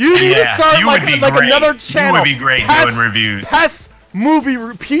 You need to start another channel. You would be great doing reviews. PTA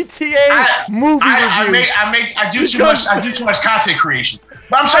movie reviews. I do too much content creation.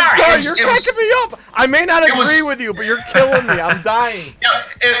 But I'm sorry. You're cracking me up. I may not agree with you, but you're killing me. I'm dying.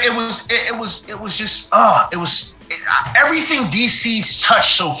 It was just everything DC's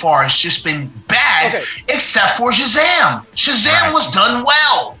touched so far has just been bad, except for Shazam. Shazam was done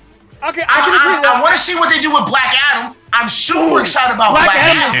well. Okay, I can agree with that. I want to see what they do with Black Adam. I'm super excited about Black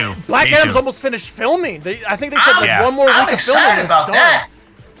Adam. Black Adam's almost finished filming. I think they said one more week of filming. I'm excited about that.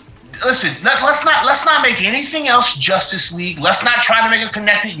 Listen, let's not make anything else Justice League. Let's not try to make a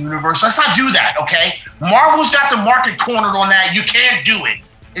connected universe. Let's not do that, okay? Marvel's got the market cornered on that. You can't do it.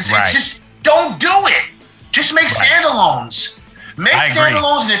 It's just don't do it. Just make standalones. Make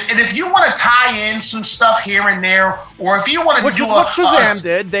standalones, and if you want to tie in some stuff here and there, or if you want to do what Shazam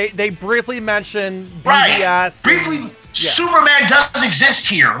did, they briefly mentioned BVS. Briefly, Superman does exist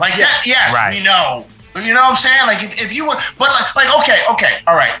here. Like that, we know. You know what I'm saying? Like if you were, but okay,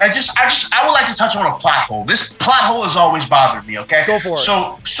 all right. I would like to touch on a plot hole. This plot hole has always bothered me. Okay, Go for it.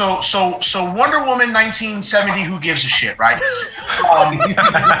 So Wonder Woman 1970. Who gives a shit, right?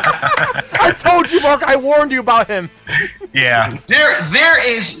 I told you, Mark. I warned you about him. Yeah. There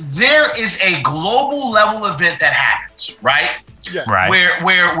is a global level event that happens, right? Yeah. Right.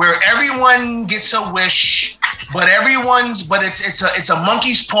 Where everyone gets a wish, but it's a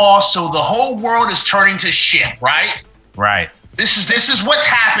monkey's paw, so the whole world is turning to shit, right? Right. This is what's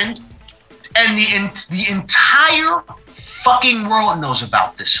happened, and the entire fucking world knows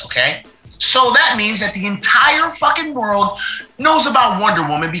about this, okay? So that means that the entire fucking world knows about Wonder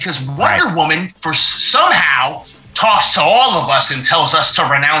Woman because Wonder Woman somehow talks to all of us and tells us to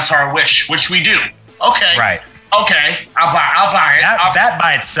renounce our wish, which we do. Okay. Right. Okay, I'll buy it. That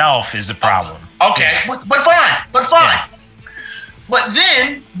by itself is a problem. Okay, Yeah. but fine. Yeah. But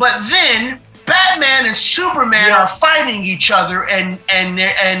then Batman and Superman are fighting each other, and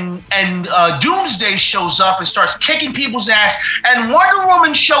Doomsday shows up and starts kicking people's ass, and Wonder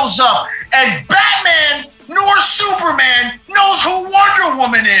Woman shows up, and Batman nor Superman knows who Wonder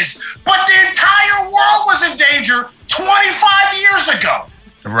Woman is, but the entire world was in danger 25 years ago.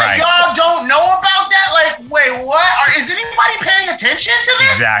 Right. Like, y'all don't know about that? Like, wait, what? Is anybody paying attention to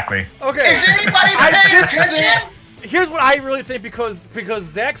this? Exactly. Okay. Is anybody paying attention? Here's what I really think, because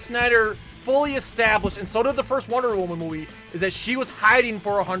Zack Snyder fully established, and so did the first Wonder Woman movie, is that she was hiding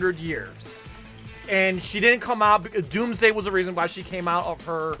for 100 years. And she didn't come out, because Doomsday was the reason why she came out of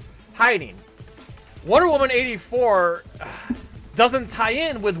her hiding. Wonder Woman 84 doesn't tie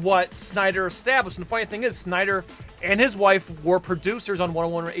in with what Snyder established. And the funny thing is, Snyder and his wife were producers on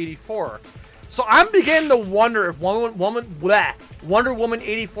Wonder Woman 84. So I'm beginning to wonder if Wonder Woman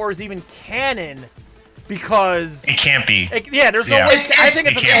 84 is even canon, because It can't be. there's no way. I think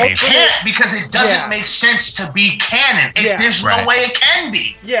it's it can't be. It can't, because it doesn't make sense to be canon. There's no way it can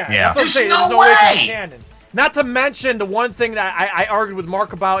be. Yeah, that's what I'm saying. There's no way it can be canon. Not to mention the one thing that I argued with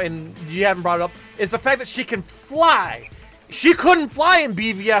Mark about, and you haven't brought it up, is the fact that she can fly. She couldn't fly in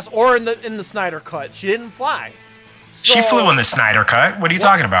BVS or in the Snyder Cut. She didn't fly. So, She flew in the Snyder Cut. What are you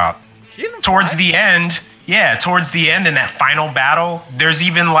talking about? She didn't Towards fly. the end, towards the end in that final battle, there's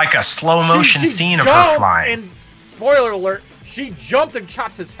even like a slow motion She scene of her jumped, flying. And spoiler alert, she jumped and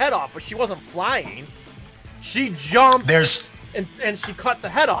chopped his head off, but she wasn't flying. She jumped and she cut the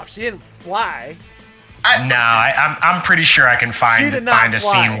head off. She didn't fly. I'm pretty sure I can She did find not a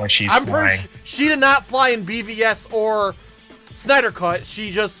fly. scene where she's I'm flying. pretty she did not fly in BVS or Snyder Cut.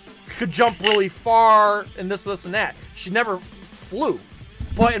 She just could jump really far and this, and that. She never flew.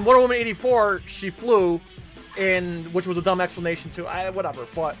 But in Wonder Woman 84, she flew, which was a dumb explanation too. Whatever.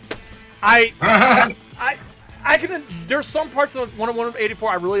 But I can. There's some parts of Wonder Woman 84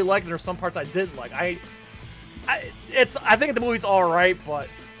 I really liked, and there's some parts I didn't like. I think the movie's all right, but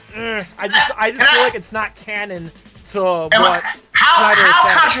I just feel like it's not canon to what Snyder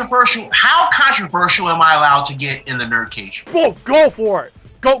established. How controversial am I allowed to get in the Nerd Cage? Go for it.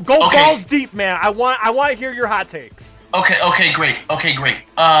 Go Okay. balls deep, man. I want to hear your hot takes. Okay, great.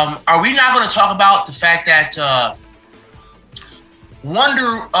 Are we not going to talk about the fact that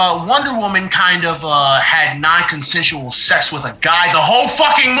Wonder Woman kind of had non-consensual sex with a guy the whole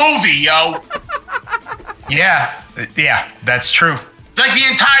fucking movie, yo? Yeah, that's true. Like the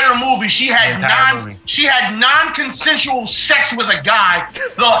entire movie, she had movie. non-consensual sex with a guy.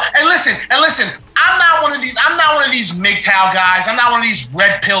 And listen, I'm not one of these MGTOW guys. I'm not one of these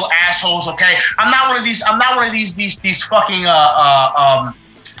red pill assholes, okay? I'm not one of these fucking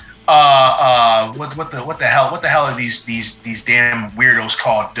what the hell are these damn weirdos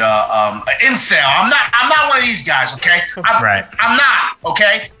called? Incel. I'm not one of these guys, okay? I'm not,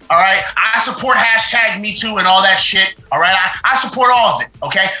 okay? All right, I support #MeToo and all that shit. All right, I support all of it.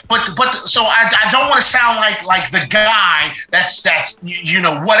 Okay, but so I don't want to sound like the guy that's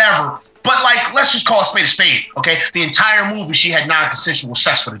whatever. But like, let's just call a spade. Okay, the entire movie she had non-consensual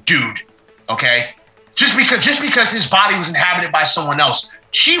sex with a dude. Okay, just because his body was inhabited by someone else,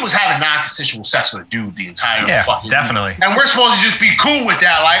 she was having non-consensual sex with a dude the entire fucking definitely. movie. And we're supposed to just be cool with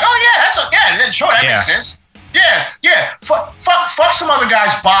that, like, oh yeah, sure, that makes sense. Yeah. Fuck some other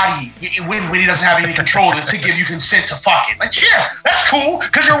guy's body when he doesn't have any control to give you consent to fuck it. Like, yeah, that's cool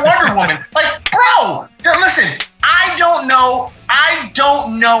because you're Wonder Woman. Like, bro, listen, I don't know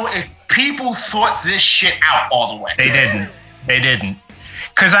if people thought this shit out all the way. They didn't.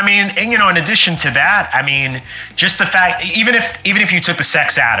 Because I mean, and, in addition to that, I mean, just the fact, even if you took the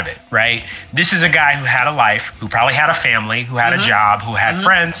sex out of it, right? This is a guy who had a life, who probably had a family, who had a job, who had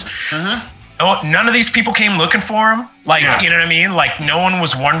friends. Oh, none of these people came looking for him. Like, you know what I mean? Like, no one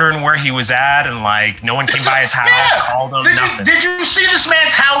was wondering where he was at, and like, no one came by his house, called him, nothing. Did you see this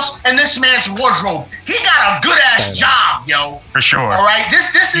man's house and this man's wardrobe? He got a good ass job, yo. For sure. All right,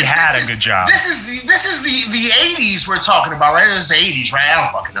 this He had a good job. This is the 80s we're talking about, right? This is the 80s, right? I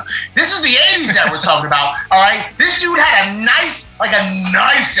don't fucking know. This is the 80s that we're talking about. All right, this dude had a nice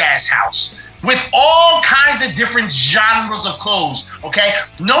ass house with all kinds of different genres of clothes. Okay,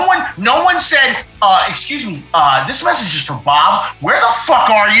 no one said, excuse me, this message is for Bob. Where the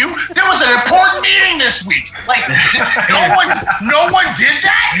fuck are you? There was an important meeting this week. Like, no one did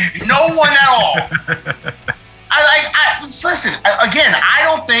that. No one at all. Listen again.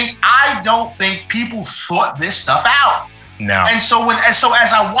 I don't think people thought this stuff out. No. And so as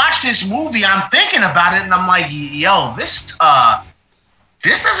I watch this movie, I'm thinking about it, and I'm like, yo, this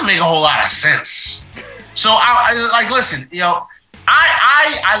doesn't make a whole lot of sense. So I listen, you know,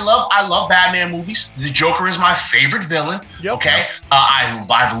 I love Batman movies. The Joker is my favorite villain. Yep. Okay,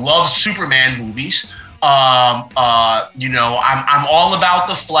 I've loved Superman movies. You know, I'm all about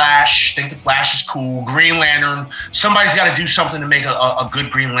the Flash. Think the Flash is cool. Green Lantern. Somebody's got to do something to make a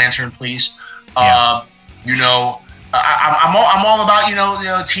good Green Lantern, please. Yeah. You know, I'm all about you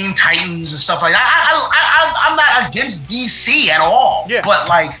know Teen Titans and stuff like that. I'm not against DC at all. Yeah. But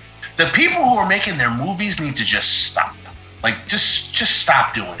like the people who are making their movies need to just stop. Like just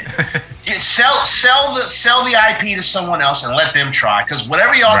stop doing it. Sell the IP to someone else and let them try. Because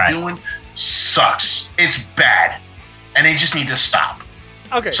whatever y'all doing sucks. It's bad, and they just need to stop.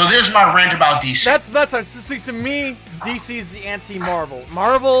 Okay. So there's my rant about DC. That's see, to me, DC is the anti-Marvel.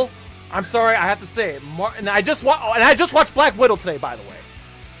 Marvel, I'm sorry, I have to say it. And I just watched Black Widow today, by the way.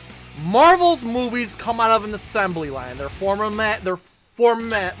 Marvel's movies come out of an assembly line. They're cannot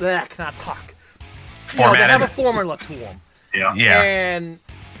talk. You know, they have a formula to them. Yeah. And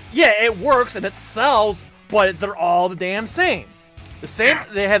yeah, it works and it sells, but they're all the damn same. The same.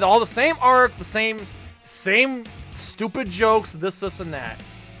 They had all the same arc, the same stupid jokes, this, and that.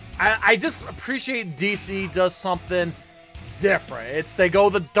 I just appreciate DC does something different. They go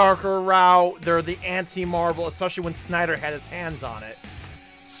the darker route. They're the anti-Marvel, especially when Snyder had his hands on it.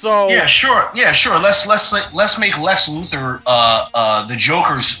 So yeah, sure. Let's make Lex Luthor the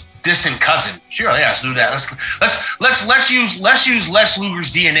Joker's distant cousin. Sure, yeah, let's do that. Let's use Lex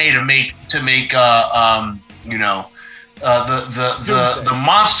Luthor's DNA to make you know. The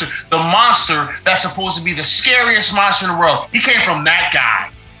monster that's supposed to be the scariest monster in the world. He came from that guy.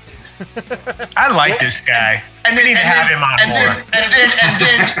 I like this guy. And then have him on board.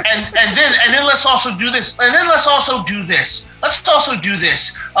 And then let's also do this. Let's also do this.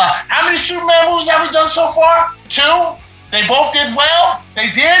 How many Superman movies have we done so far? 2. They both did well.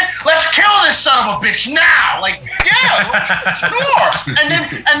 They did. Let's kill this son of a bitch now. Like, yeah, sure. And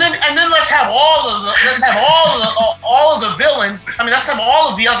then let's have all of the villains. I mean, let's have all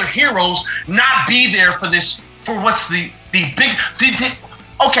of the other heroes not be there for this. For what's the big.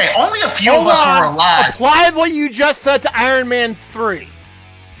 Okay, only a few of us were alive. Apply what you just said to Iron Man 3.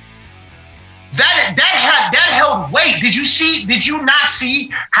 That held weight. Did you not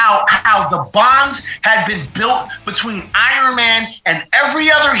see how the bonds had been built between Iron Man and every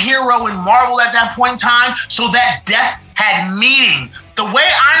other hero in Marvel at that point in time, so that death had meaning? The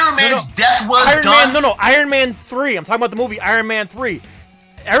way Iron Man's death was done. Iron Man 3. I'm talking about the movie Iron Man 3.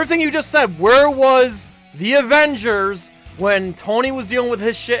 Everything you just said, where was the Avengers when Tony was dealing with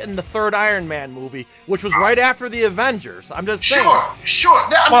his shit in the third Iron Man movie, which was right after the Avengers? I'm just saying. Sure.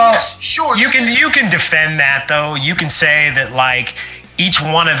 Yes, sure. You can defend that, though. You can say that, like, each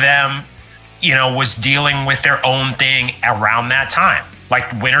one of them, you know, was dealing with their own thing around that time.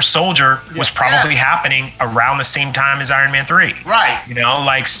 Like, Winter Soldier was probably happening around the same time as Iron Man 3. Right. You know,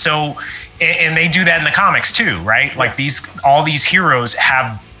 like, so, and they do that in the comics, too, right? Like, all these heroes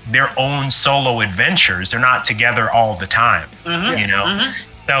have their own solo adventures. They're not together all the time, you know? Mm-hmm.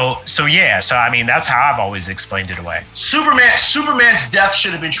 So I mean, that's how I've always explained it away. Superman's death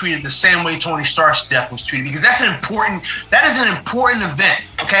should have been treated the same way Tony Stark's death was treated, because that is an important event.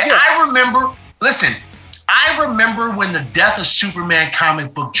 Okay. Yeah. I remember when the Death of Superman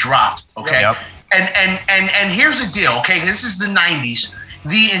comic book dropped. Okay. Yep. And here's the deal. Okay. This is the 90s.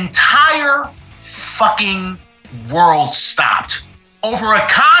 The entire fucking world stopped over a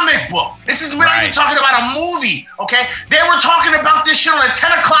comic book. This is, we're not even talking about a movie, okay? They were talking about this shit on the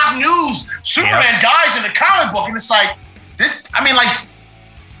 10 o'clock news. Superman dies in the comic book, and it's like, this, I mean, like,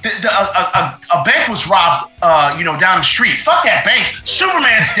 a bank was robbed, you know, down the street. Fuck that bank.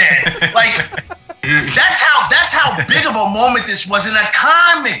 Superman's dead. Like, that's how big of a moment this was in a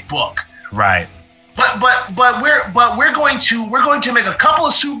comic book. Right. But we're going to make a couple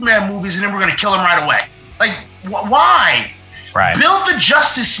of Superman movies, and then we're going to kill him right away. Like, Why? Right. Build the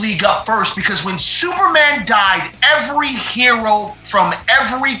Justice League up first, because when Superman died, every hero from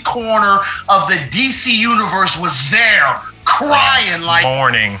every corner of the DC universe was there crying like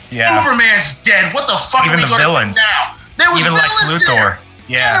mourning. Yeah. Superman's dead. What the fuck Even are we the going to do villains. now? There was Even Lex villains Luthor. there.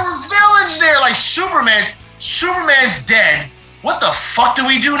 Yeah. There were villains there like Superman's dead. What the fuck do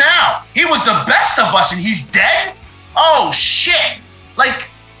we do now? He was the best of us and he's dead? Oh shit. Like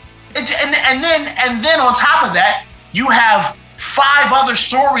and then on top of that, you have 5 other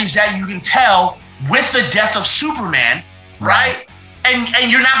stories that you can tell with the death of Superman, right?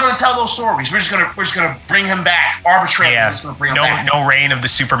 And you're not going to tell those stories. We're just gonna bring him back arbitrarily. Yeah. We're just gonna bring him back. No reign of the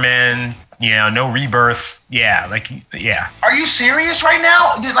Superman. No rebirth. Yeah, yeah. Are you serious right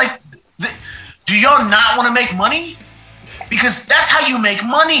now? Do y'all not want to make money? Because that's how you make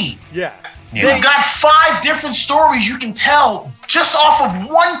money. Yeah. You've got 5 different stories you can tell just off of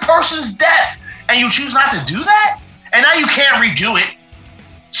one person's death, and you choose not to do that? And now you can't redo it.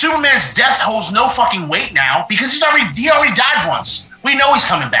 Superman's death holds no fucking weight now because he already died once. We know he's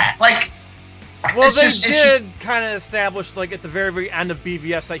coming back. Well, they did kind of establish, at the very, very end of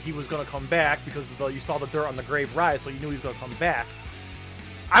BVS that he was going to come back because you saw the dirt on the grave rise, so you knew he was going to come back.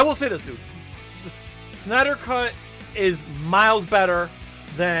 I will say this, dude. The Snyder Cut is miles better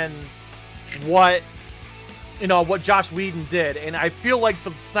than what Joss Whedon did, and I feel like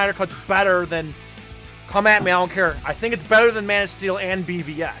the Snyder Cut's better than. Come at me, I don't care. I think it's better than Man of Steel and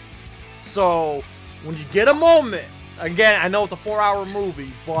BVS. So when you get a moment, again, I know it's a 4-hour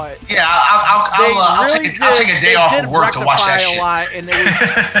movie, but yeah, I'll take a day off of work to watch that shit. A lot, and it was,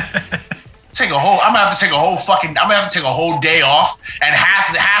 I'm gonna have to take a whole day off and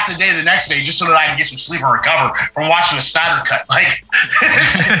half the day the next day just so that I can get some sleep and recover from watching the Snyder Cut.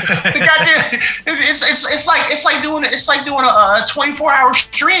 The goddamn, it's like doing a 24-hour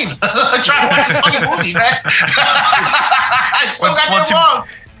stream trying to watch a fucking movie, man. It's so goddamn long.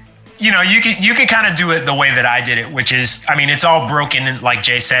 You can kind of do it the way that I did it, which is, it's all broken, like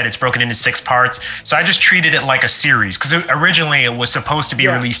Jay said, it's broken into 6 parts. So I just treated it like a series because originally it was supposed to be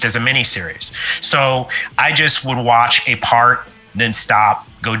released as a mini-series. So I just would watch a part, then stop,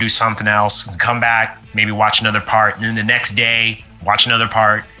 go do something else, come back, maybe watch another part, and then the next day, watch another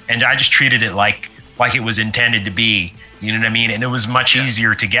part. And I just treated it like it was intended to be. You know what I mean? And it was much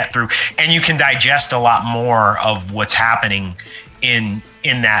easier to get through. And you can digest a lot more of what's happening in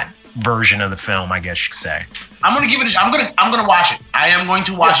that version of the film, I guess you could say. I'm gonna watch it. I am going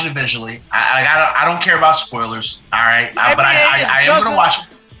to watch it eventually. I don't care about spoilers. All right, I am gonna watch it.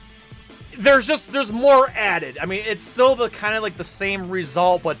 There's more added. It's still the kind of the same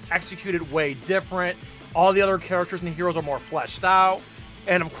result, but it's executed way different. All the other characters and the heroes are more fleshed out,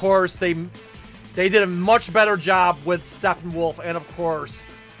 and of course they did a much better job with Steppenwolf, and of course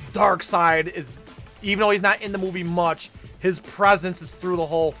Darkseid is, even though he's not in the movie much, his presence is through the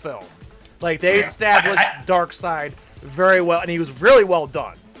whole film. They established Darkseid very well, and he was really well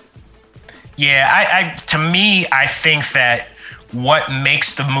done. Yeah, to me, I think that what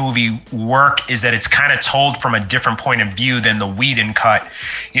makes the movie work is that it's kind of told from a different point of view than the Whedon cut.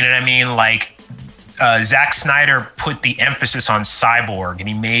 You know what I mean? Zack Snyder put the emphasis on Cyborg, and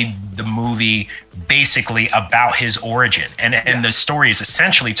he made the movie basically about his origin, and the story is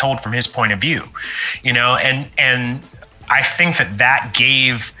essentially told from his point of view. And I think that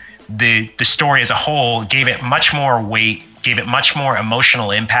gave the story as a whole, gave it much more weight, gave it much more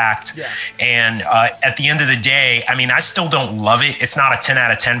emotional impact. Yeah. And at the end of the day, I still don't love it. It's not a 10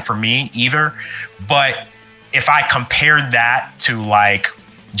 out of 10 for me either. But if I compared that to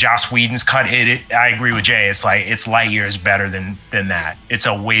Joss Whedon's cut, I agree with Jay. It's light years better than that. It's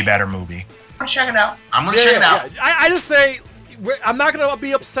a way better movie. I'm gonna check it out. Check it out. Yeah. I just say, I'm not going to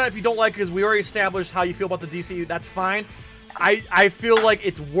be upset if you don't like it because we already established how you feel about the DCU. That's fine. I feel like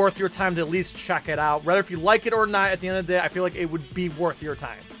it's worth your time to at least check it out. Whether if you like it or not, at the end of the day, I feel like it would be worth your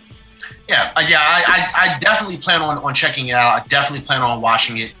time. Yeah. I definitely plan on checking it out. I definitely plan on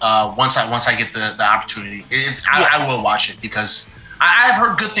watching it once I get the opportunity. I will watch it because I've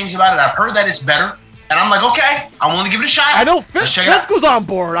heard good things about it. I've heard that it's better. And I'm like, okay, I'm willing to give it a shot. I know Fisk was on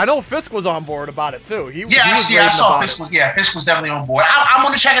board. I know Fisk was on board about it too. I saw Fisk was definitely on board. I'm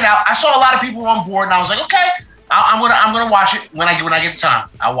going to check it out. I saw a lot of people on board, and I was like, okay, I'm gonna watch it when I get the time.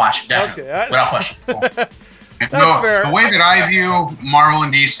 I'll watch it definitely, without question. That's fair. The way that I view Marvel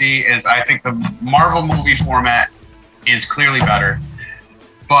and DC is, I think the Marvel movie format is clearly better,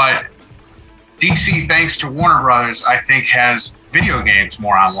 but DC, thanks to Warner Brothers, I think has video games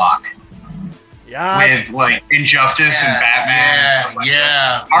more on lock. Yes. With Injustice and Batman.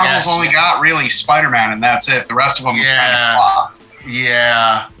 Marvel's only got really Spider-Man, and that's it. The rest of them are kind of flop.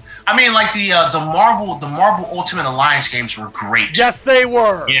 Yeah. I mean, like the Marvel Ultimate Alliance games were great. Yes, they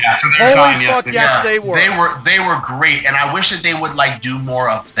were. Yeah, for Holy their time, fuck, yes, they were. They were great, and I wish that they would like do more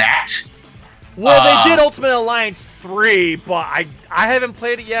of that. Well, they did Ultimate Alliance 3, but I haven't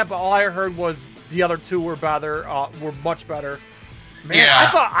played it yet. But all I heard was the other two were better, were much better. Man, Yeah.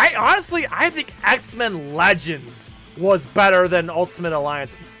 I think X-Men Legends was better than Ultimate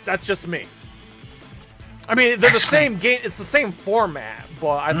Alliance. That's just me. I mean, they're the same game. It's the same format,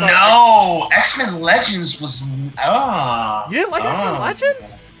 but I thought. No, X-Men Legends was. You didn't like X-Men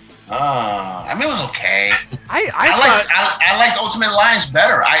Legends? I mean, it was okay. I liked Ultimate Alliance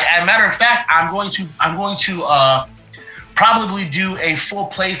better. Matter of fact, I'm going to probably do a full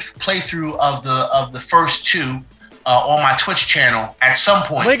playthrough of the first two on my Twitch channel at some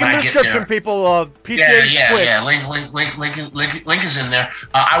point. Link in the description, people. PTA Twitch. Link is in there.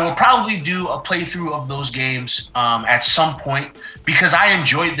 I will probably do a playthrough of those games at some point because I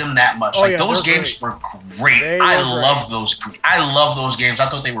enjoyed them that much. Those games were great. I love those games. I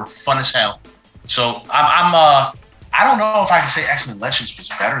thought they were fun as hell. So I don't know if I can say X-Men Legends was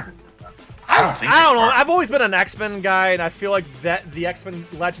better than them. I don't know. I've always been an X-Men guy, and I feel like that the X-Men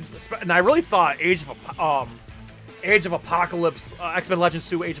Legends, and I really thought Age of Apocalypse, X-Men Legends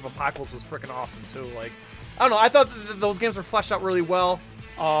 2, Age of Apocalypse was freaking awesome too. Like, I don't know. I thought those games were fleshed out really well.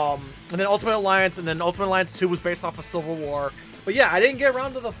 And then Ultimate Alliance, and then Ultimate Alliance 2 was based off of Civil War. But yeah, I didn't get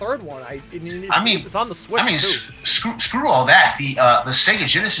around to the third one. It's on the Switch too. Screw all that. The Sega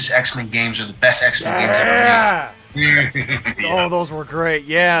Genesis X-Men games are the best X-Men games ever made. Oh, those were great.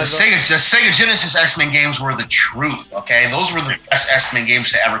 Yeah. The Sega Genesis X-Men games were the truth. Okay, those were the best X-Men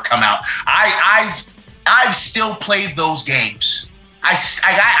games to ever come out. I've still played those games. I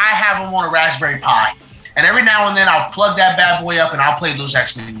have them on a Raspberry Pi, and every now and then I'll plug that bad boy up and I'll play those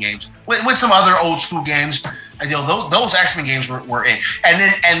X-Men games with some other old school games. Those X-Men games were it.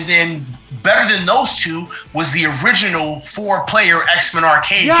 And then better than those two was the original 4-player X-Men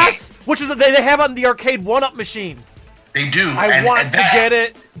arcade game. Which is they have on the arcade 1-up machine. They do. I want to get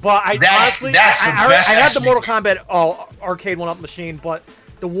it, but I had the Mortal Kombat arcade 1-up machine, but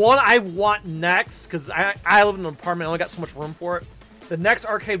the one I want next, because I live in an apartment, I only got so much room for it. The next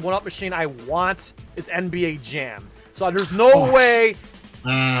arcade 1-up machine I want is NBA Jam. So there's no way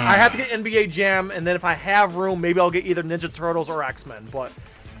I have to get NBA Jam, and then if I have room, maybe I'll get either Ninja Turtles or X-Men. But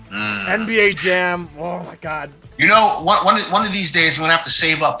NBA Jam, oh my god! You know, one of these days I'm gonna have to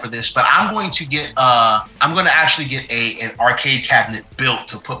save up for this, but I'm going to actually get an arcade cabinet built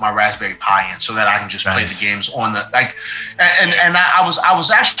to put my Raspberry Pi in, so that I can just play the games on the like. And I was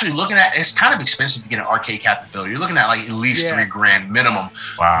actually looking at, it's kind of expensive to get an arcade cabinet built. You're looking at like at least $3,000 minimum.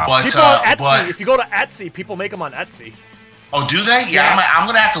 Wow. But people on Etsy, if you go to Etsy, people make them on Etsy. Oh, do they? Yeah. I'm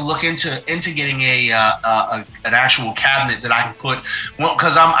gonna have to look into getting an actual cabinet that I can put. Well,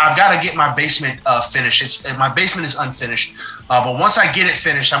 because I've got to get my basement finished. My basement is unfinished, but once I get it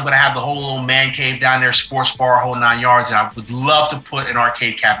finished, I'm gonna have the whole little man cave down there, sports bar, whole 9 yards, and I would love to put an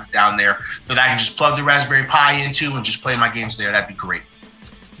arcade cabinet down there that I can just plug the Raspberry Pi into and just play my games there. That'd be great.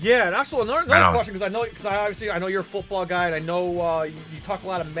 Yeah, and also another question, because I know you're a football guy, and I know you talk a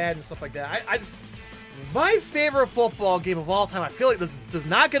lot of Madden and stuff like that. My favorite football game of all time, I feel like this does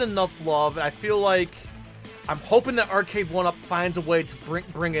not get enough love, and I feel like I'm hoping that Arcade 1-Up finds a way to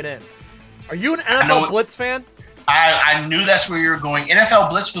bring it in. Are you an NFL Blitz fan? I knew that's where you were going. NFL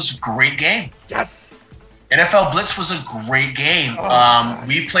Blitz was a great game. Yes. NFL Blitz was a great game.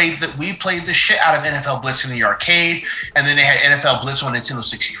 We played the shit out of NFL Blitz in the arcade, and then they had NFL Blitz on Nintendo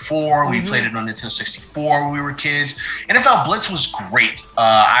 64. We played it on Nintendo 64 when we were kids. NFL Blitz was great.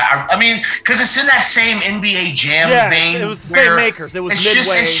 I mean, because it's in that same NBA Jam vein. It was the same makers. It was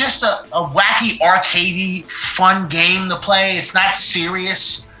Midway. It's just a wacky, arcadey, fun game to play. It's not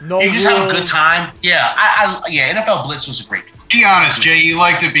serious. You just have a good time. Yeah, NFL Blitz was a great game. Be honest, Jay, you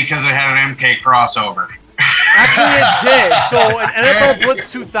liked it because it had an MK crossover. Actually, it did. So in NFL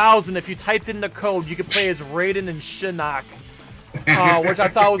Blitz 2000, if you typed in the code, you could play as Raiden and Shinnok, which I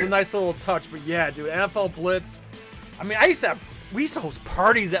thought was a nice little touch. But yeah, dude, NFL Blitz. I mean, we used to host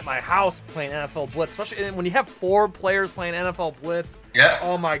parties at my house playing NFL Blitz, especially when you have 4 players playing NFL Blitz. Yeah.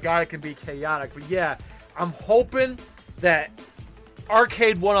 Oh my god, it can be chaotic. But yeah, I'm hoping that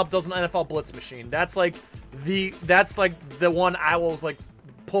Arcade 1-Up does an NFL Blitz machine. That's like the one I will like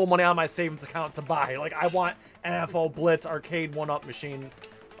pull money out of my savings account to buy. Like, I want NFL Blitz Arcade 1-Up machine.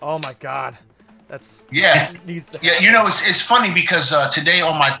 Oh my god, that's needs to happen. Yeah. You know, it's funny because today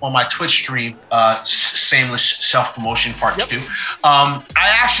on my Twitch stream, shameless self promotion part 2, I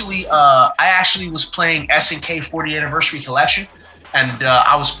actually was playing SNK 40th Anniversary Collection, and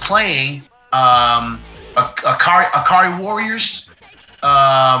I was playing Akari Warriors.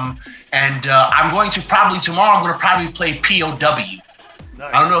 And I'm going to tomorrow. I'm going to probably play POW.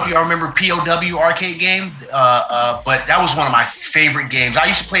 Nice. I don't know if y'all remember POW arcade game, but that was one of my favorite games. I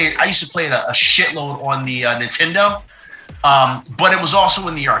used to play it a shitload on the Nintendo, but it was also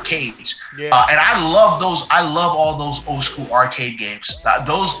in the arcades. Yeah. And I love those. I love all those old school arcade games.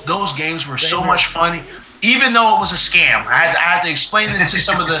 Those games were so much fun, even though it was a scam. I had to explain this to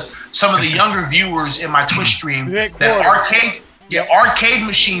some of the younger viewers in my Twitch stream that arcade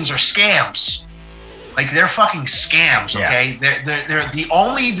machines are scams. Like, they're fucking scams, okay? Yeah. They're the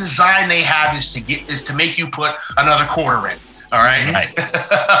only design they have is to make you put another quarter in. All right.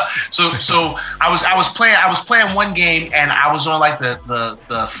 So I was playing one game, and I was on like the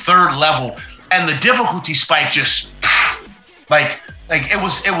third level, and the difficulty spike just like it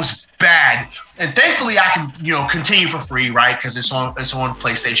was bad. And thankfully I can continue for free, right? Because it's on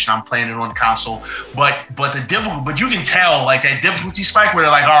PlayStation. I'm playing it on console. But you can tell like that difficulty spike where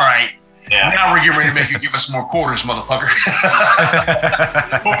they're like, all right. Yeah. Now we're getting ready to make you give us more quarters, motherfucker.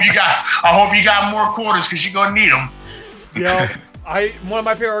 I hope you got more quarters because you're gonna need them. One of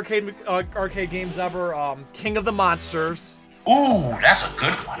my favorite arcade games ever, King of the Monsters. Ooh, that's a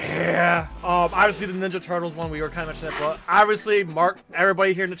good one. Yeah. Obviously the Ninja Turtles one, we were kind of mentioning that, but obviously,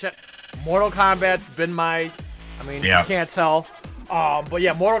 everybody here in the chat, Mortal Kombat's been my, you can't tell. But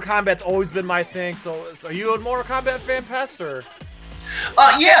yeah, Mortal Kombat's always been my thing. So are you a Mortal Kombat fan, Pastor?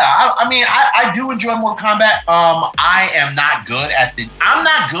 I do enjoy Mortal Kombat. I'm not good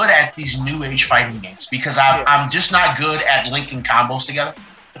at these new age fighting games because I'm just not good at linking combos together.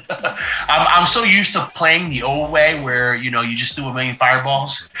 I'm so used to playing the old way where you just threw a million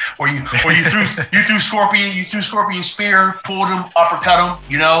fireballs, or you threw Scorpion spear, pulled him, uppercut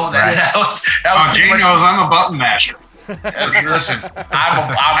him. That was Jay knows I'm a button masher. Listen,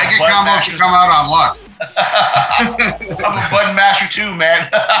 I get combos to come out on luck. I'm a button master too, man.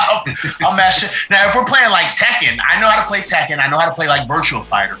 I'll master. Now, if we're playing like Tekken, I know how to play Tekken. I know how to play like Virtua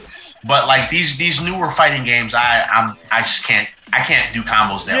Fighter. But like these newer fighting games, I just can't. I can't do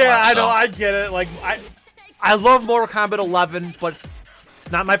combos that well. Yeah, I know. I get it. Like I love Mortal Kombat 11, but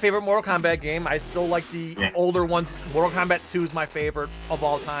it's not my favorite Mortal Kombat game. I still like the older ones. Mortal Kombat 2 is my favorite of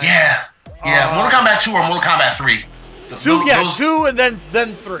all time. Yeah. Mortal Kombat 2 or Mortal Kombat 3. 2 and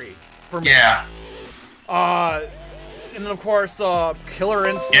then 3 for me. Yeah. And then of course, Killer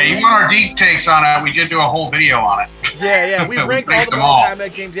Instinct. Yeah, you want our deep takes on it? We did do a whole video on it. Yeah, we ranked all the Mortal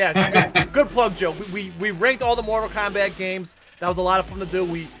Kombat games. Yeah, good plug, Joe. We ranked all the Mortal Kombat games. That was a lot of fun to do.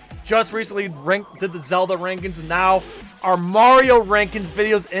 We just recently did the Zelda rankings, and now our Mario rankings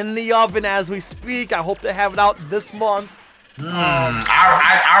videos in the oven as we speak. I hope to have it out this month.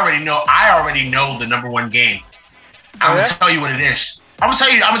 I already know the number one game. I'm gonna tell you what it is. I'm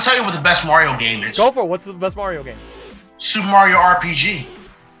gonna tell you what the best Mario game is. Go for it. What's the best Mario game? Super Mario RPG.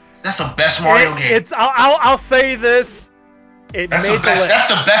 That's the best Mario game. I'll say this. That's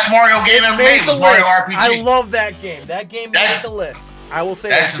the best Mario game ever made. Was Mario RPG. I love that game. That game made the list. I will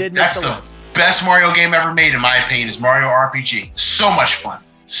say it did make the list. That's the best Mario game ever made, in my opinion, is Mario RPG. So much fun.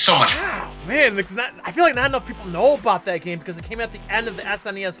 So much fun. Wow, man, I feel like not enough people know about that game because it came at the end of the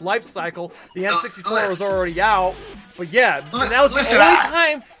SNES life cycle. The N64 was already out. But yeah, that was the only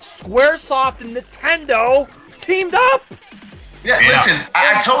time Squaresoft and Nintendo teamed up. Yeah, listen,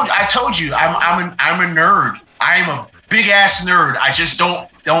 I told you, I'm a nerd. I am a big ass nerd. I just don't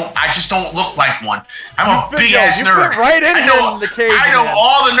look like one. I'm a big ass nerd. Fit right in the cage. I know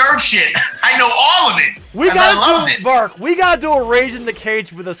all the nerd shit. I know all of it. We gotta do a Rage in the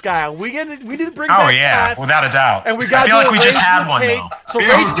Cage with this guy. We need to bring back Cass, without a doubt. And we gotta do like we just had one though. So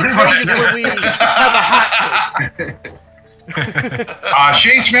Rage in the Cage is where we have a hot take.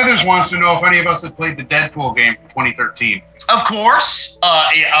 Shane Smithers wants to know if any of us have played the Deadpool game from 2013. Of course.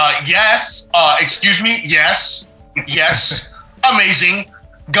 Yes. Excuse me. Yes. Yes. Amazing.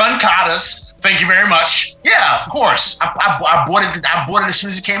 Gun caught us. Thank you very much. Yeah, of course. I bought it as soon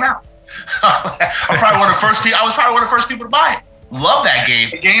as it came out. I was probably one of the first people to buy it. Love that game.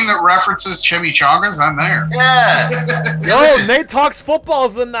 A game that references chimichangas, I'm there. Yeah. Yo, Nate Talks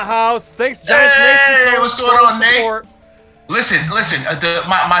Football's in the house. Thanks, Giants Nation. Hey, what's going on, Nate? Listen.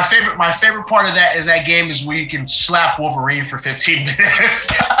 My favorite part of that game is where you can slap Wolverine for 15 minutes.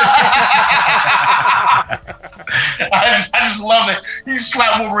 I just love it. You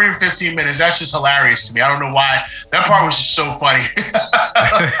slap Wolverine for 15 minutes. That's just hilarious to me. I don't know why. That part was just so funny.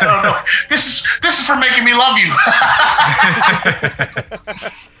 I don't know. This is for making me love you.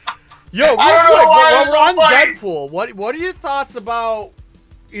 Yo, real quick, we're on Deadpool. What are your thoughts about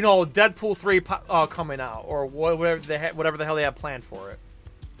Deadpool 3 coming out, or whatever the hell they have planned for it?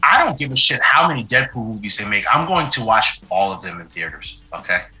 I don't give a shit how many Deadpool movies they make. I'm going to watch all of them in theaters.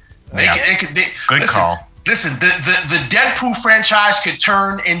 Okay. Good call. Listen, the Deadpool franchise could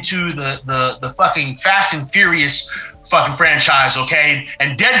turn into the fucking Fast and Furious fucking franchise, okay?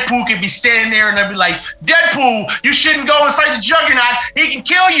 And Deadpool could be standing there and they'd be like, Deadpool, you shouldn't go and fight the Juggernaut. He can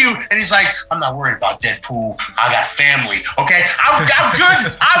kill you. And he's like, I'm not worried about Deadpool. I got family, okay? I'm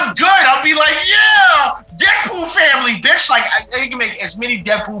good. I'm good. I'll be like, yeah, Deadpool family, bitch. Like, they can make as many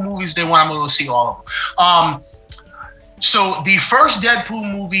Deadpool movies as they want. I'm going to go see all of them. So the first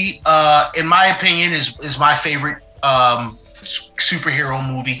Deadpool movie, in my opinion, is my favorite superhero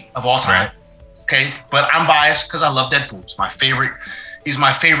movie of all time. Right. Okay, but I'm biased because I love Deadpool. It's my favorite. He's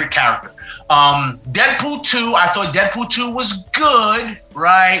my favorite character. Deadpool 2, I thought Deadpool 2 was good,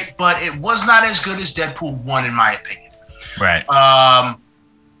 right? But it was not as good as Deadpool 1, in my opinion. Right.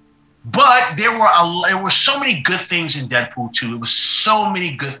 But there were so many good things in Deadpool 2. It was so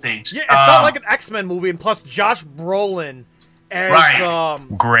many good things. Yeah, it felt like an X-Men movie, and plus Josh Brolin as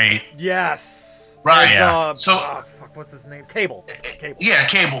great. Yes. Right. As, what's his name? Cable. Yeah,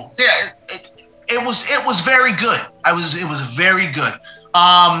 Cable. Yeah. It was very good. It was very good.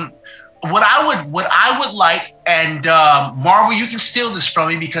 What I would like, and Marvel, you can steal this from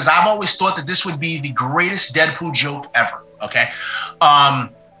me because I've always thought that this would be the greatest Deadpool joke ever. Okay.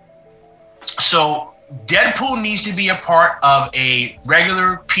 So Deadpool needs to be a part of a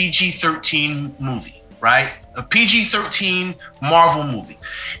regular PG-13 movie, right? A PG-13 Marvel movie.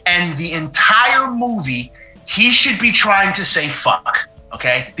 And the entire movie, he should be trying to say fuck.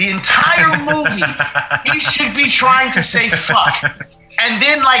 Okay? The entire movie, he should be trying to say fuck. And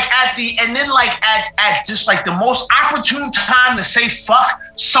then at just like the most opportune time to say fuck,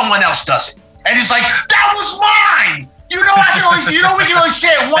 someone else does it. And he's like, that was mine! We can only say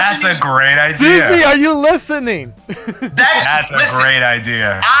it once. That's a great idea. Disney, are you listening? That's a great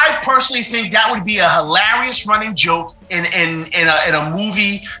idea. I personally think that would be a hilarious running joke in a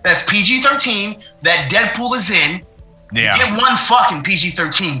movie that's PG-13 that Deadpool is in. Yeah. You get one fucking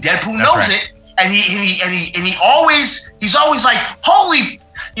PG-13. Deadpool knows it, and he's always like, holy,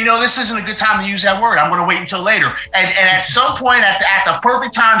 this isn't a good time to use that word. I'm going to wait until later. And at some point, at the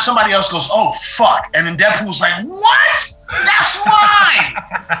perfect time, somebody else goes, oh, fuck. And then Deadpool's like, what? That's mine.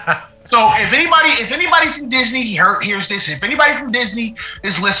 So if anybody from Disney hears this, if anybody from Disney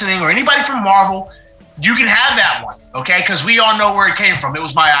is listening or anybody from Marvel, you can have that one, okay? Because we all know where it came from. It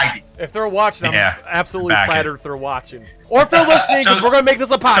was my idea. If they're watching, I'm absolutely flattered if they're watching. Or if they're listening, because we're going to make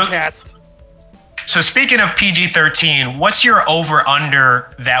this a podcast. So speaking of PG-13, what's your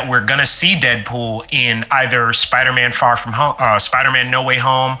over/under that we're gonna see Deadpool in either Spider-Man Far From Home, Spider-Man No Way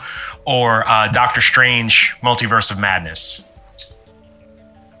Home, or Doctor Strange Multiverse of Madness?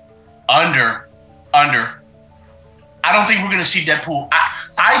 Under. I don't think we're gonna see Deadpool.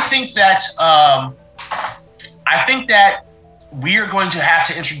 I think that we are going to have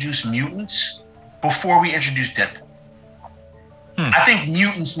to introduce mutants before we introduce Deadpool. I think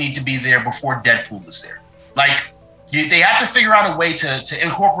mutants need to be there before Deadpool is there. Like, they have to figure out a way to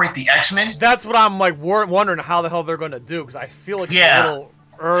incorporate the X-Men. That's what I'm like wondering how the hell they're going to do, because I feel like it's a little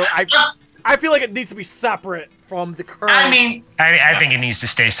early. I feel like it needs to be separate from the current. I mean, I think it needs to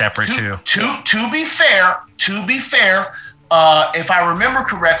stay separate too. To be fair, if I remember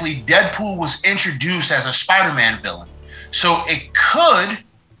correctly, Deadpool was introduced as a Spider-Man villain, so it could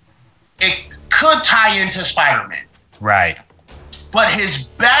tie into Spider-Man. Right. But his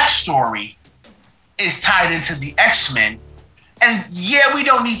backstory is tied into the X-Men. And yeah, we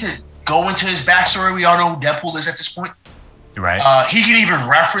don't need to go into his backstory. We all know who Deadpool is at this point. Right. He can even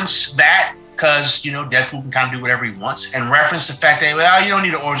reference that because, Deadpool can kind of do whatever he wants and reference the fact that, well, you don't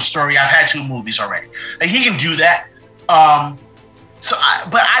need an origin story. I've had 2 movies already. Like, he can do that. I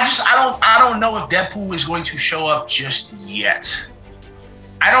don't know if Deadpool is going to show up just yet.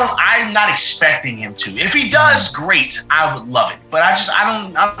 I'm not expecting him to. If he does, great. I would love it. But I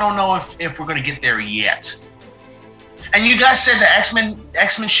don't know if we're going to get there yet. And you guys said that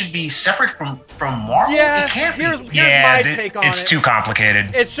X-Men should be separate from Marvel? Yeah, it can't here's my take on it. It's too complicated.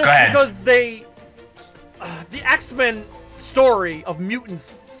 It's just because the X-Men story of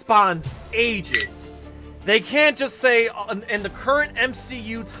mutants spawns ages. They can't just say, in the current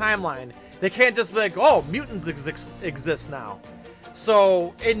MCU timeline, they can't just be like, oh, mutants exist now.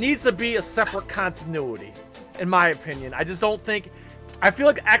 So it needs to be a separate continuity, in my opinion. I just don't think... I feel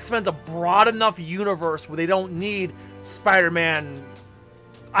like X-Men's a broad enough universe where they don't need Spider-Man,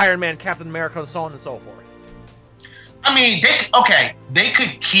 Iron Man, Captain America, and so on and so forth. I mean, they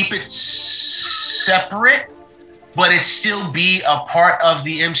could keep it separate, but it still be a part of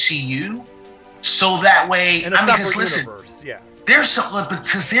the MCU. So that way... In a separate universe, yeah. there's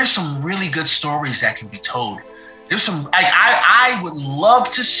some really good stories that can be told. There's some I would love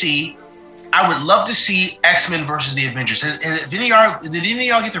to see X-Men versus the Avengers. Did any of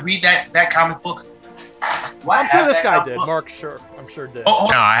y'all get to read that comic book? I'm sure this guy did. Mark, sure. I'm sure did. No,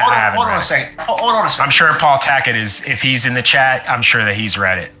 I haven't. Hold on a second. Hold on a second. I'm sure Paul Tackett is, if he's in the chat, I'm sure that he's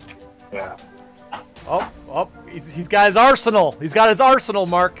read it. Yeah. Oh, he's got his arsenal. He's got his arsenal,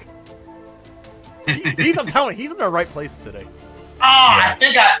 Mark. I'm telling you, he's in the right place today. Oh, yeah.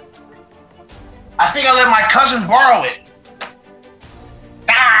 I think I let my cousin borrow it.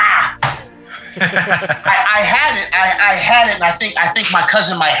 I had it, and I think my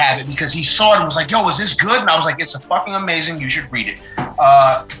cousin might have it because he saw it and was like, "Yo, is this good?" And I was like, "It's fucking amazing. You should read it."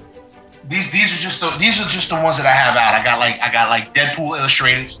 These are just the ones that I have out. I got like Deadpool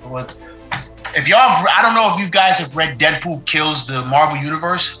illustrated. If y'all, I don't know if you guys have read Deadpool Kills the Marvel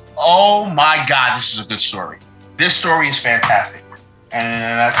Universe. Oh my God, this is a good story. This story is fantastic,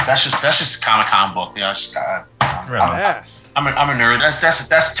 and that's just a Comic-Con book. You know, Yes. I'm a nerd. That's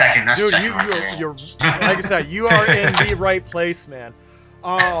Tekken. That's Dude, Tekken right there. you're like I said, you are in the right place, man.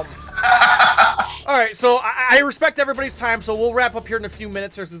 All right, so I respect everybody's time, so we'll wrap up here in a few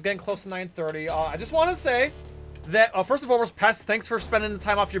minutes. This is getting close to 9:30. I just want to say that first and foremost, Pest, thanks for spending the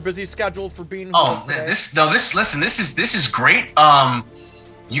time off your busy schedule for being with us today. This is great.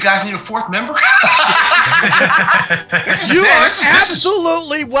 You guys need a fourth member? You are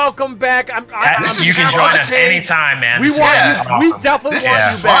absolutely welcome back. You can join us anytime, man. We want you. We definitely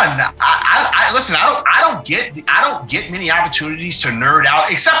want you back. I listen. I don't get many opportunities to nerd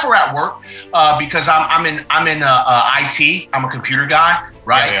out except for at work because I'm in IT. I'm a computer guy,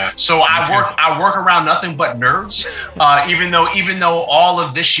 right? Yeah. So I work around nothing but nerds. Even though all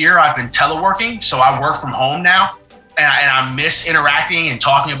of this year I've been teleworking, so I work from home now. And I miss interacting and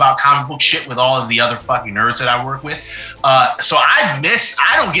talking about comic book shit with all of the other fucking nerds that I work with. So I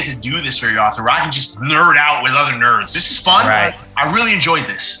don't get to do this very often where I can just nerd out with other nerds. This is fun. Right. I really enjoyed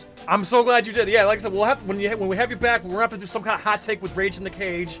this. I'm so glad you did. Yeah, like I said, we'll have when we have you back, we're gonna have to do some kind of hot take with Rage in the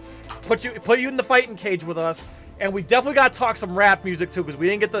Cage, put you in the fighting cage with us, and we definitely gotta talk some rap music too because we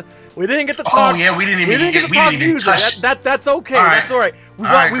didn't get to talk. Oh yeah, we didn't even touch. That's okay. All right. That's all right. We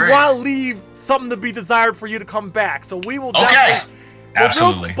want to leave something to be desired for you to come back. So we will definitely.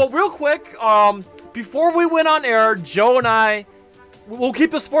 Absolutely. But real quick, before we went on air, Joe and I, we'll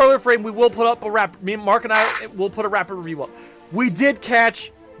keep the spoiler frame. We will put up a rap. Me, Mark, and I will put a rapid review up. We did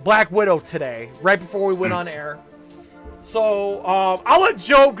catch Black Widow today, right before we went on air. So I'll let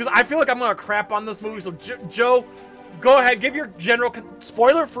Joe, because I feel like I'm gonna crap on this movie. So Joe, go ahead, give your general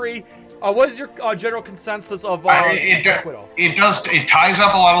spoiler-free. What is your general consensus of Black Widow? It ties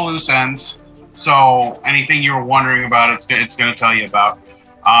up a lot of loose ends. So anything you were wondering about, it's going to tell you about.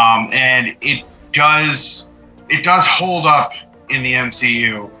 And it does hold up in the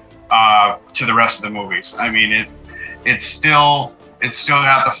MCU to the rest of the movies. I mean, it's still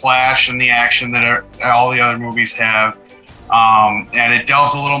got the flash and the action that all the other movies have. And it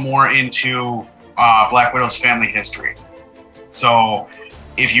delves a little more into Black Widow's family history. So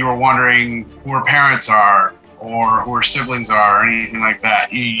if you were wondering who her parents are or who her siblings are or anything like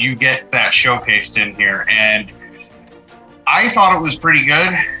that, you get that showcased in here. And I thought it was pretty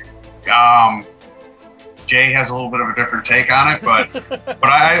good. Jay has a little bit of a different take on it, but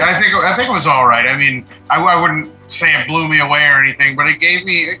I think it was all right. I mean, I wouldn't say it blew me away or anything, but it gave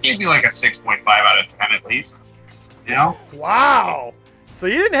me like a 6.5 out of 10 at least. You know? Wow. So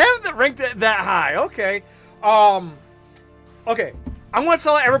you didn't have it ranked that high. Okay. Okay. I'm going to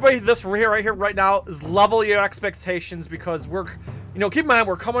tell everybody this right here, right now, is level your expectations because we're, keep in mind,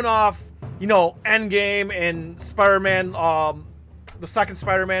 we're coming off, Endgame and Spider-Man, the second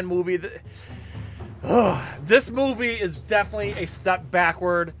Spider-Man movie. This movie is definitely a step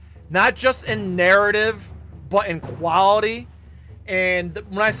backward, not just in narrative, but in quality. And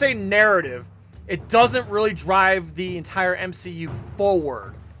when I say narrative, it doesn't really drive the entire MCU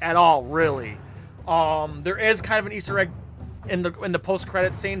forward at all, really. There is kind of an Easter egg in the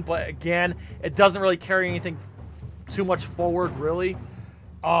post-credit scene, but again, it doesn't really carry anything too much forward, really.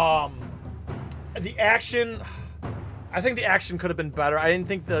 The action, I think the action could have been better. I didn't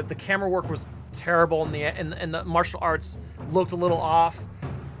think the camera work was terrible, and the martial arts looked a little off.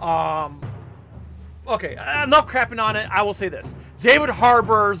 Okay, enough crapping on it. I will say this: David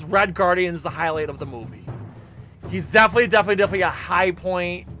Harbour's Red Guardian is the highlight of the movie. He's definitely a high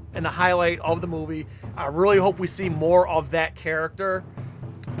point and a highlight of the movie. I really hope we see more of that character.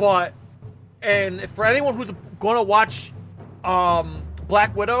 And for anyone who's going to watch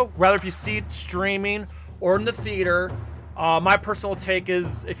Black Widow, rather if you see it streaming or in the theater, my personal take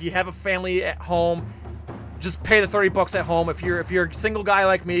is if you have a family at home, just pay the $30 at home. If you're a single guy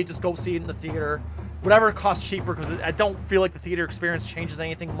like me, just go see it in the theater. Whatever costs cheaper, because I don't feel like the theater experience changes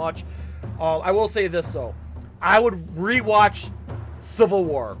anything much. I will say this though, I would rewatch Civil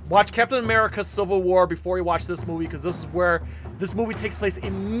War. Watch Captain America: Civil War before you watch this movie, because this is where this movie takes place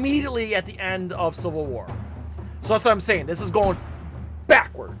immediately at the end of Civil War. So that's what I'm saying. This is going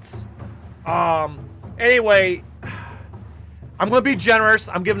backwards. Anyway, I'm gonna be generous.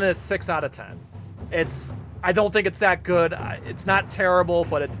 I'm giving it a 6 out of 10. I don't think it's that good. It's not terrible,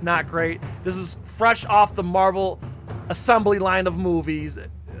 but it's not great. This is fresh off the Marvel assembly line of movies,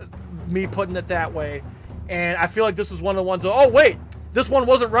 me putting it that way. And I feel like this was one of the ones, oh wait, this one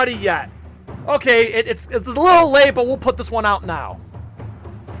wasn't ready yet. Okay, it's a little late, but we'll put this one out now.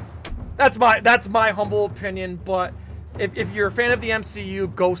 That's my humble opinion, but if you're a fan of the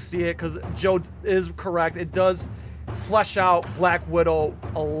MCU, go see it, because Joe is correct. It does flesh out Black Widow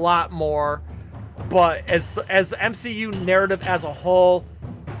a lot more. But as the MCU narrative as a whole,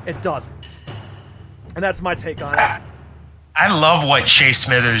 it doesn't. And that's my take on it. I love what Shea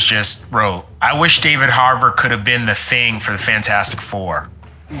Smithers just wrote. I wish David Harbour could have been the Thing for the Fantastic Four.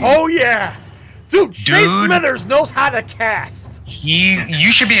 Oh, yeah. Dude, Shea Smithers knows how to cast.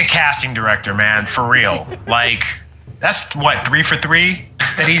 You should be a casting director, man, for real. Like, that's what, 3 for 3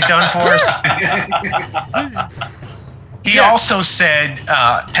 that he's done for us? He also said,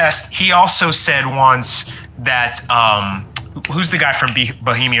 Pest, he also said once that, who's the guy from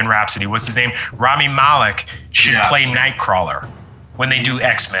Bohemian Rhapsody? What's his name? Rami Malek should play Nightcrawler when they do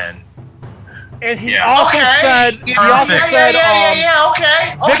X-Men. And he also said,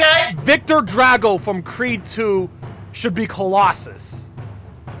 okay. Victor Drago from Creed 2 should be Colossus.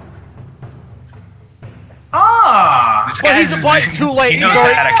 But he's too late. He knows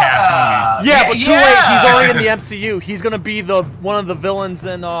how to cast movies. Yeah, but too late. He's already in the MCU. He's gonna be one of the villains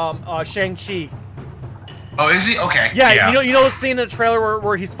in Shang-Chi. Oh, is he? Okay. Yeah. You know the scene in the trailer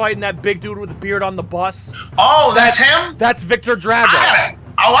where he's fighting that big dude with the beard on the bus? Oh, that's him? That's Victor Drago. I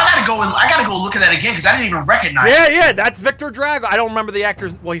gotta go look at that again, because I didn't even recognize it. Yeah, that's Victor Drago. I don't remember the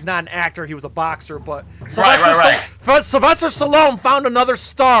actor's. Well, he's not an actor. He was a boxer, but Sylvester Stallone found another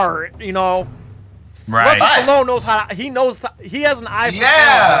star. You know. Sylvester Stallone knows he has an eye for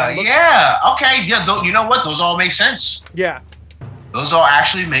talent. Okay, yeah, you know what? Those all make sense. Yeah. Those all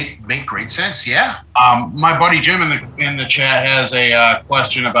actually make great sense, yeah. My buddy Jim in the chat has a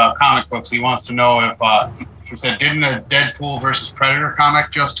question about comic books. He wants to know if, he said, didn't a Deadpool versus Predator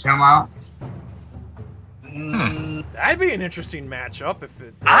comic just come out? That'd be an interesting matchup if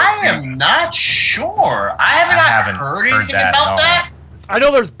it did. I am not sure. I haven't heard anything about that. I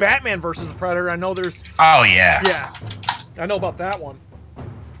know there's Batman versus the Predator. I know there's... Oh, yeah. Yeah. I know about that one.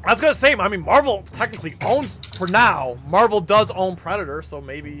 I was going to say, I mean, Marvel technically owns, for now, Marvel does own Predator, so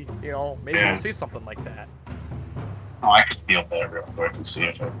maybe we'll see something like that. Oh, I could feel that real quick and see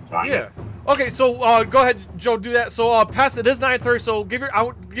if I can find it. Yeah. Okay, so go ahead, Joe, do that. So, Pest, it is 9:30, so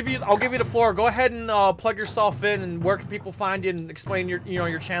I'll give you the floor. Go ahead and plug yourself in, and where can people find you, and explain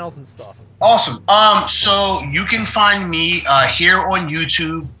your channels and stuff. Awesome. So you can find me here on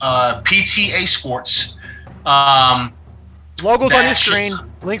YouTube, PTA Sports. Logos on your screen.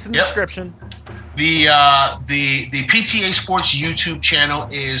 Links in the description. The PTA Sports YouTube channel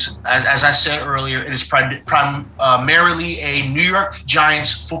is, as I said earlier, it is primarily a New York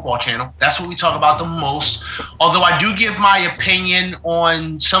Giants football channel. That's what we talk about the most. Although I do give my opinion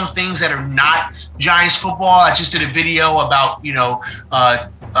on some things that are not Giants football. I just did a video about,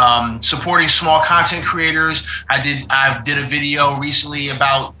 supporting small content creators. I did a video recently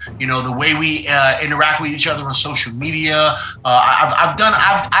about, the way we interact with each other on social media.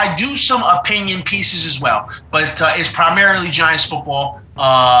 I do some opinion pieces as well, but it's primarily Giants football.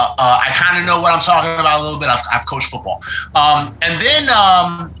 I kind of know what I'm talking about a little bit. I've coached football. And then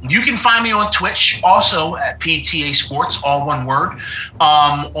you can find me on Twitch also at PTA Sports, all one word.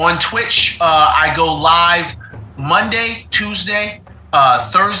 On Twitch, I go live Monday, Tuesday,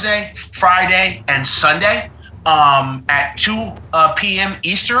 Thursday, Friday, and Sunday at 2 p.m.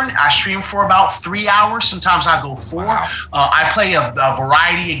 Eastern. I stream for about 3 hours. Sometimes I go 4. Wow. I play a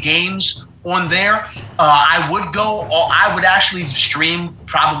variety of games on there. I would actually stream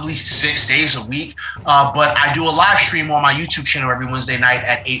probably 6 days a week, but I do a live stream on my YouTube channel every Wednesday night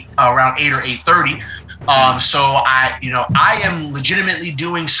at around 8 or 8:30. So I am legitimately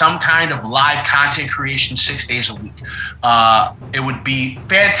doing some kind of live content creation 6 days a week. It would be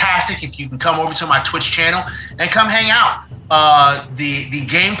fantastic if you can come over to my Twitch channel and come hang out. The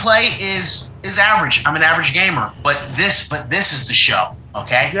gameplay is average. I'm an average gamer, but this is the show.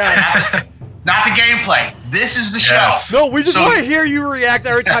 Okay. Yeah. not the gameplay. This is the Yes. show. No, we just So- want to hear you react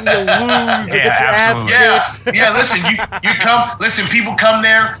every time you lose or get your ass absolutely. kicked. Yeah, listen, you come. Listen, people come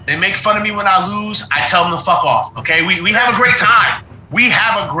there. They make fun of me when I lose. I tell them to fuck off. Okay, we have a great time. We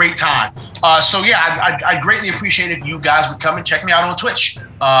have a great time. So yeah, I greatly appreciate if you guys would come and check me out on Twitch. You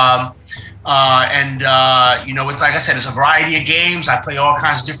know, it's like I said, it's a variety of games. I play all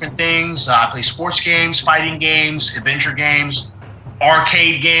kinds of different things. I play sports games, fighting games, adventure games,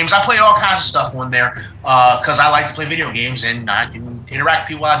 arcade games. I play all kinds of stuff on there because I like to play video games and I can interact with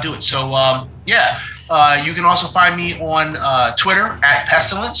people while I do it. So you can also find me on Twitter at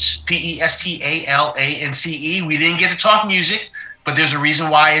Pestilence, PESTALANCE. We didn't get to talk music, but there's a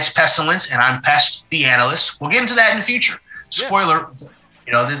reason why it's Pestilence, and I'm Pest the Analyst. We'll get into that in the future. Spoiler,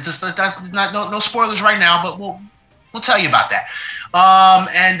 you know, no spoilers right now, but we'll tell you about that.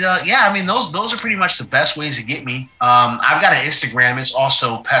 I mean, those are pretty much the best ways to get me. I've got an Instagram. It's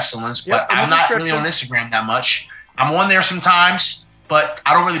also Pestilence, but I'm not really on Instagram that much. I'm on there sometimes, but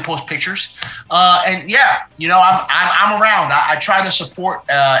I don't really post pictures. You know, I'm around. I try to support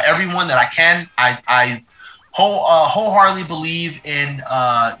everyone that I can. I wholeheartedly believe in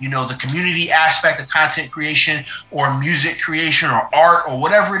you know, the community aspect of content creation or music creation or art or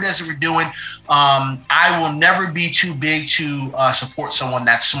whatever it is that we're doing. I will never be too big to support someone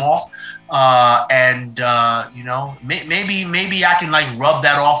that's small. You know, maybe I can like rub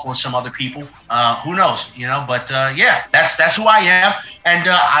that off on some other people. Who knows? You know, but yeah, that's who I am, and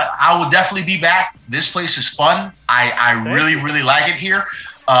I will definitely be back. This place is fun. I really like it here.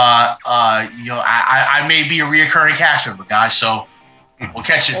 You know, I may be a reoccurring cast member, guys. So we'll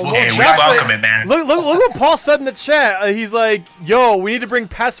catch it. Hey, we welcome it, man. Look what Paul said in the chat. He's like, "Yo, we need to bring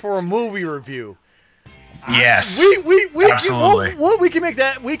Pest for a movie review." Yes. We Absolutely. we can make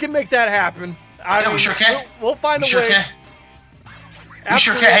that. We can make that happen. We sure can. We'll find a sure way. Can. We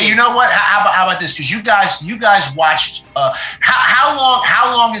sure can. Hey, you know what? How about this? Because you guys watched.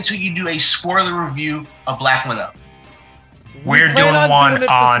 How long until you do a spoiler review of Black Widow? We're plan doing one doing it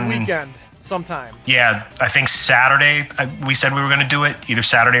on this weekend sometime. Yeah, I think Saturday. We said we were going to do it either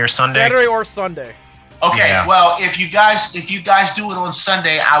Saturday or Sunday. Saturday or Sunday. Okay, Yeah. well, if you guys do it on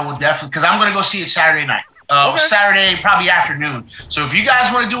Sunday, I will definitely, because I'm going to go see it Saturday night. Saturday, probably afternoon. So if you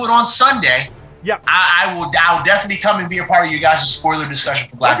guys want to do it on Sunday, Yeah. I'll definitely come and be a part of you guys' spoiler discussion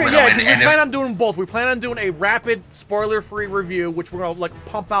for Black Widow. Yeah, 'cause we plan on doing both. We plan on doing a rapid spoiler-free review, which we're gonna like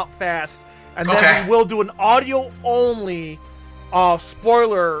pump out fast, and then we will do an audio-only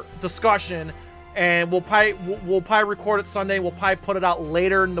spoiler discussion, and we'll probably record it Sunday. We'll probably put it out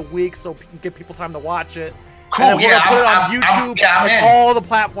later in the week so we can give people time to watch it. Cool. And then we're Yeah, gonna put it on YouTube, I'm in. all the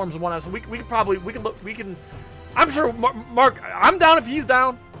platforms and whatnot. So we can. I'm sure Mark. I'm down if he's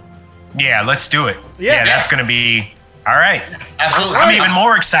down. Yeah, let's do it. Yeah. That's going to be all right. Absolutely. I'm even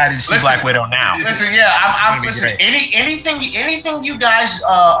more excited to see Listen. Black Widow now. Listen, gonna be listen. great. Anything you guys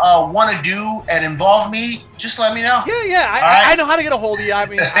want to do and involve me, just let me know. Yeah. I know how to get a hold of you. I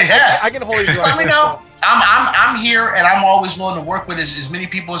mean, Yeah. I get a hold of you. Let me know. I'm here, and I'm always willing to work with as many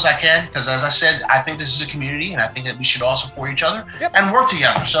people as I can, because as I said, I think this is a community, and I think that we should all support each other and work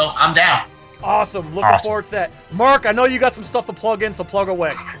together. So I'm down. Awesome. Looking forward to that. Mark, I know you got some stuff to plug in, so plug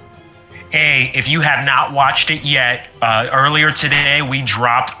away. Hey, if you have not watched it yet, earlier today we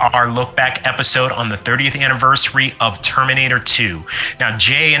dropped our look back episode on the 30th anniversary of Terminator 2. Now,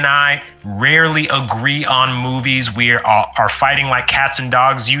 Jay and I rarely agree on movies. We are fighting like cats and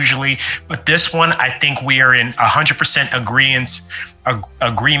dogs usually, but this one I think we are in 100%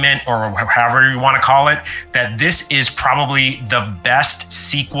 agreement, or however you want to call it, that this is probably the best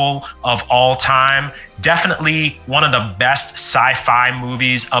sequel of all time. Definitely one of the best sci-fi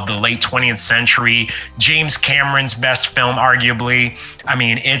movies of the late 20th century. James Cameron's best film, arguably. I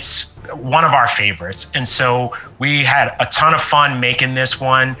mean, it's one of our favorites. And so we had a ton of fun making this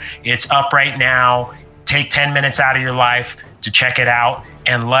one. It's up right now. Take 10 minutes out of your life to check it out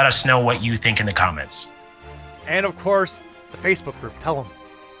and let us know what you think in the comments. And of course, the Facebook group. Tell them.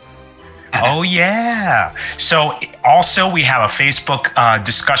 Oh, yeah. So also we have a Facebook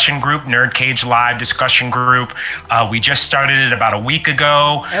discussion group, Nerd Cage Live discussion group. We just started it about a week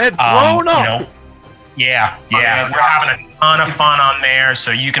ago. And it's blown up. You know, yeah. We're having a ton of fun on there.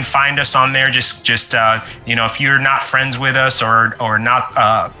 So you can find us on there. Just you know, if you're not friends with us or not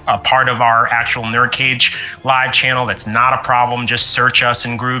a part of our actual Nerd Cage Live channel, that's not a problem. Just search us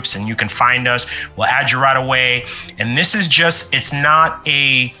in groups and you can find us. We'll add you right away. And this is just, it's not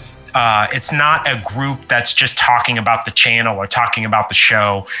a it's not a group that's just talking about the channel or talking about the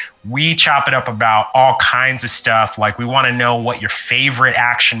show. We chop it up about all kinds of stuff. Like, we want to know what your favorite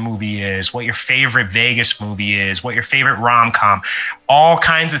action movie is, what your favorite Vegas movie is, what your favorite rom-com, all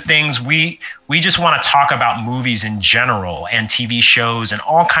kinds of things. We just want to talk about movies in general and TV shows and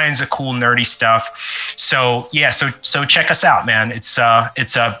all kinds of cool nerdy stuff. So yeah, so check us out, man. It's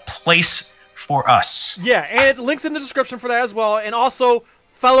a place for us. Yeah, and links in the description for that as well. And also,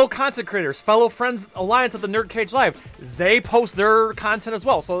 fellow content creators, fellow friends alliance of the Nerd Cage Live, they post their content as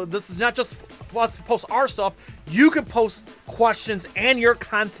well. So this is not just us to post our stuff. You can post questions and your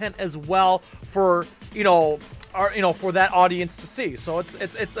content as well for for that audience to see. So it's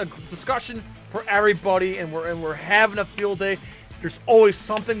a discussion for everybody, and we're having a field day. There's always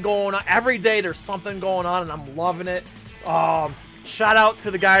something going on. Every day there's something going on, and I'm loving it. Shout out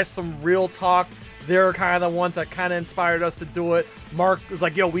to the guys from Real Talk. They're kind of the ones that kind of inspired us to do it. Mark was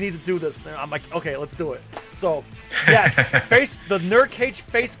like, yo, we need to do this. And I'm like, okay, let's do it. So, yes, the Nerd Cage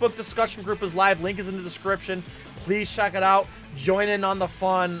Facebook discussion group is live. Link is in the description. Please check it out. Join in on the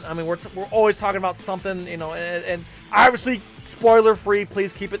fun. I mean, we're always talking about something, and obviously spoiler-free.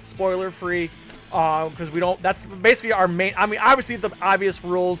 Please keep it spoiler-free because we don't – that's basically our main – I mean, obviously the obvious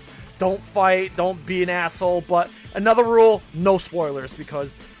rules. Don't fight. Don't be an asshole. But another rule, no spoilers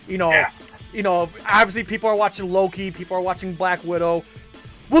because, obviously people are watching Loki, people are watching Black Widow.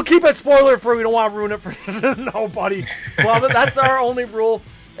 We'll keep it spoiler free. We don't want to ruin it for nobody. Well, that's our only rule.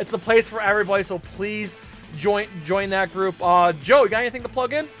 It's a place for everybody, so please join that group. Joe, you got anything to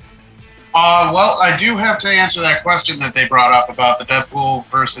plug in? Well, I do have to answer that question that they brought up about the Deadpool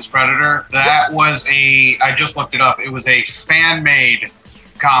versus Predator. That was I just looked it up. It was a fan-made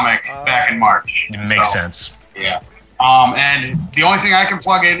comic back in March. It makes sense. Yeah. And the only thing I can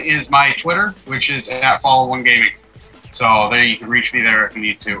plug in is my Twitter, which is @Follow1Gaming. So there you can reach me there if you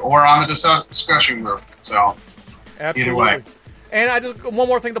need to, or on the discussion group. So Absolutely. Either way. And one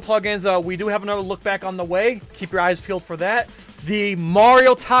more thing to plug in is we do have another look back on the way. Keep your eyes peeled for that. The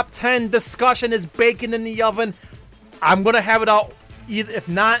Mario Top 10 discussion is baking in the oven. I'm going to have it out, if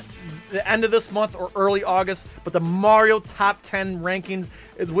not the end of this month or early August. But the Mario Top 10 rankings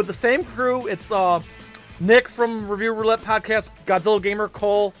is with the same crew. It's Nick from Review Roulette Podcast, Godzilla Gamer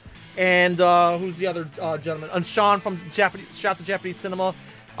Cole, and who's the other gentleman? And Sean from Shots of Japanese Cinema.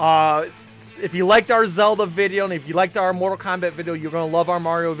 If you liked our Zelda video and if you liked our Mortal Kombat video, you're gonna love our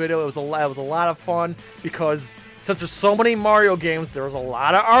Mario video. It was a lot of fun because since there's so many Mario games, there was a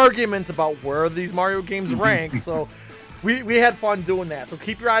lot of arguments about where these Mario games rank. So we had fun doing that. So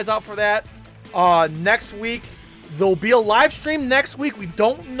keep your eyes out for that. Next week there'll be a live stream next week. We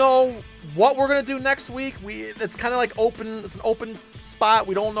don't know what we're gonna do next week. It's kind of like open. It's an open spot.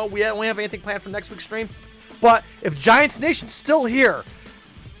 We don't know. We don't have anything planned for next week's stream. But if Giants Nation's still here,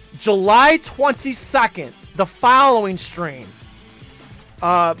 July 22nd, the following stream,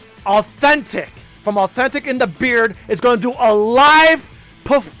 Authentic from Authentic in the Beard is going to do a live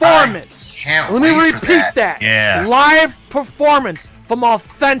performance. Let me repeat that. Yeah. Live performance from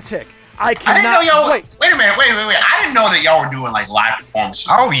Authentic. I didn't know y'all. Wait a minute. I didn't know that y'all were doing like live performances.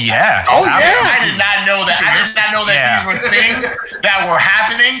 Oh yeah. I did not know that. These were things that were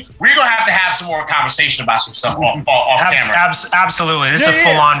happening. We're gonna have to have some more conversation about some stuff off camera. Absolutely. This is a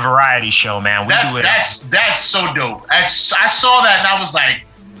full-on variety show, man. We do it. That's so dope. I saw that and I was like,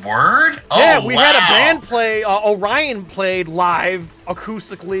 word? Yeah, we had a band play. Orion played live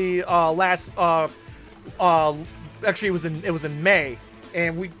acoustically last. Actually, it was in May.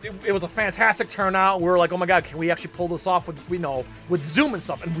 And it was a fantastic turnout. We were like, oh my God, can we actually pull this off with Zoom and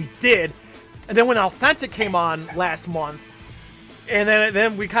stuff? And we did. And then when Authentic came on last month, and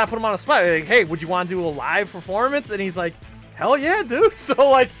then we kind of put him on the spot. Like, hey, would you want to do a live performance? And he's like, hell yeah, dude. So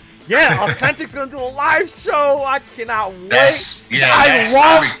like, yeah, Authentic's gonna do a live show. I cannot wait. I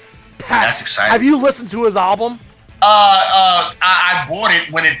love Pest. That's exciting. Have you listened to his album? I bought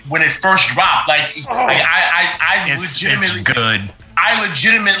it when it first dropped. It's good. I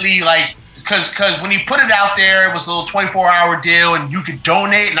legitimately because when he put it out there, it was a little 24-hour deal, and you could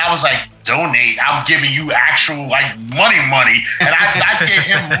donate, and I was like, donate? I'm giving you actual money, and I gave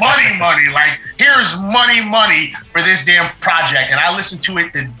him money. Like, here's money for this damn project, and I listened to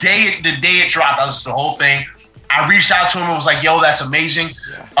it the day it dropped. I listened to the whole thing. I reached out to him and was like, yo, that's amazing.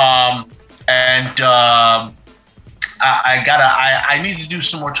 I need to do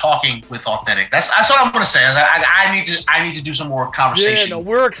some more talking with Authentic. That's what I'm gonna say. I need to do some more conversation. Yeah, no,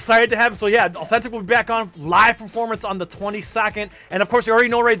 we're excited to have him. So yeah, Authentic will be back on live performance on the 22nd, and of course you already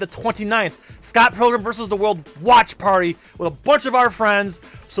know already the 29th. Scott Pilgrim versus the World watch party with a bunch of our friends.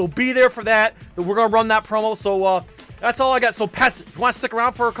 So be there for that. We're gonna run that promo. So That's all I got. So, Pess, if you want to stick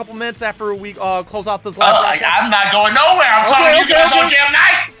around for a couple minutes after we close out this live broadcast? I'm not going nowhere. I'm talking to you guys all damn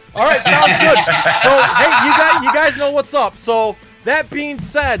night. All right, sounds good. So, hey, you guys know what's up. So, that being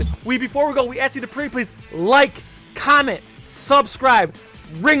said, before we go, we ask you to please like, comment, subscribe,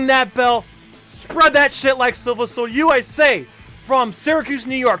 ring that bell, spread that shit like Silva. So USA, from Syracuse,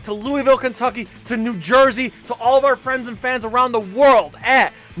 New York, to Louisville, Kentucky, to New Jersey, to all of our friends and fans around the world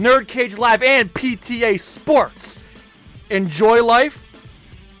at Nerd Cage Live and PTA Sports. Enjoy life,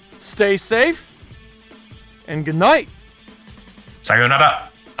 stay safe, and good night. Sayonara.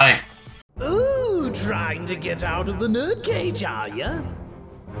 Night. Ooh, trying to get out of the nerd cage, are ya?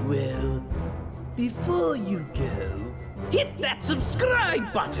 Well, before you go, hit that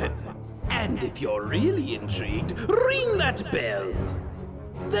subscribe button. And if you're really intrigued, ring that bell.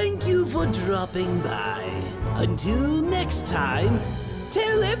 Thank you for dropping by. Until next time,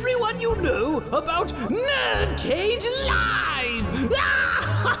 tell everyone you know about Nerd Cage Live!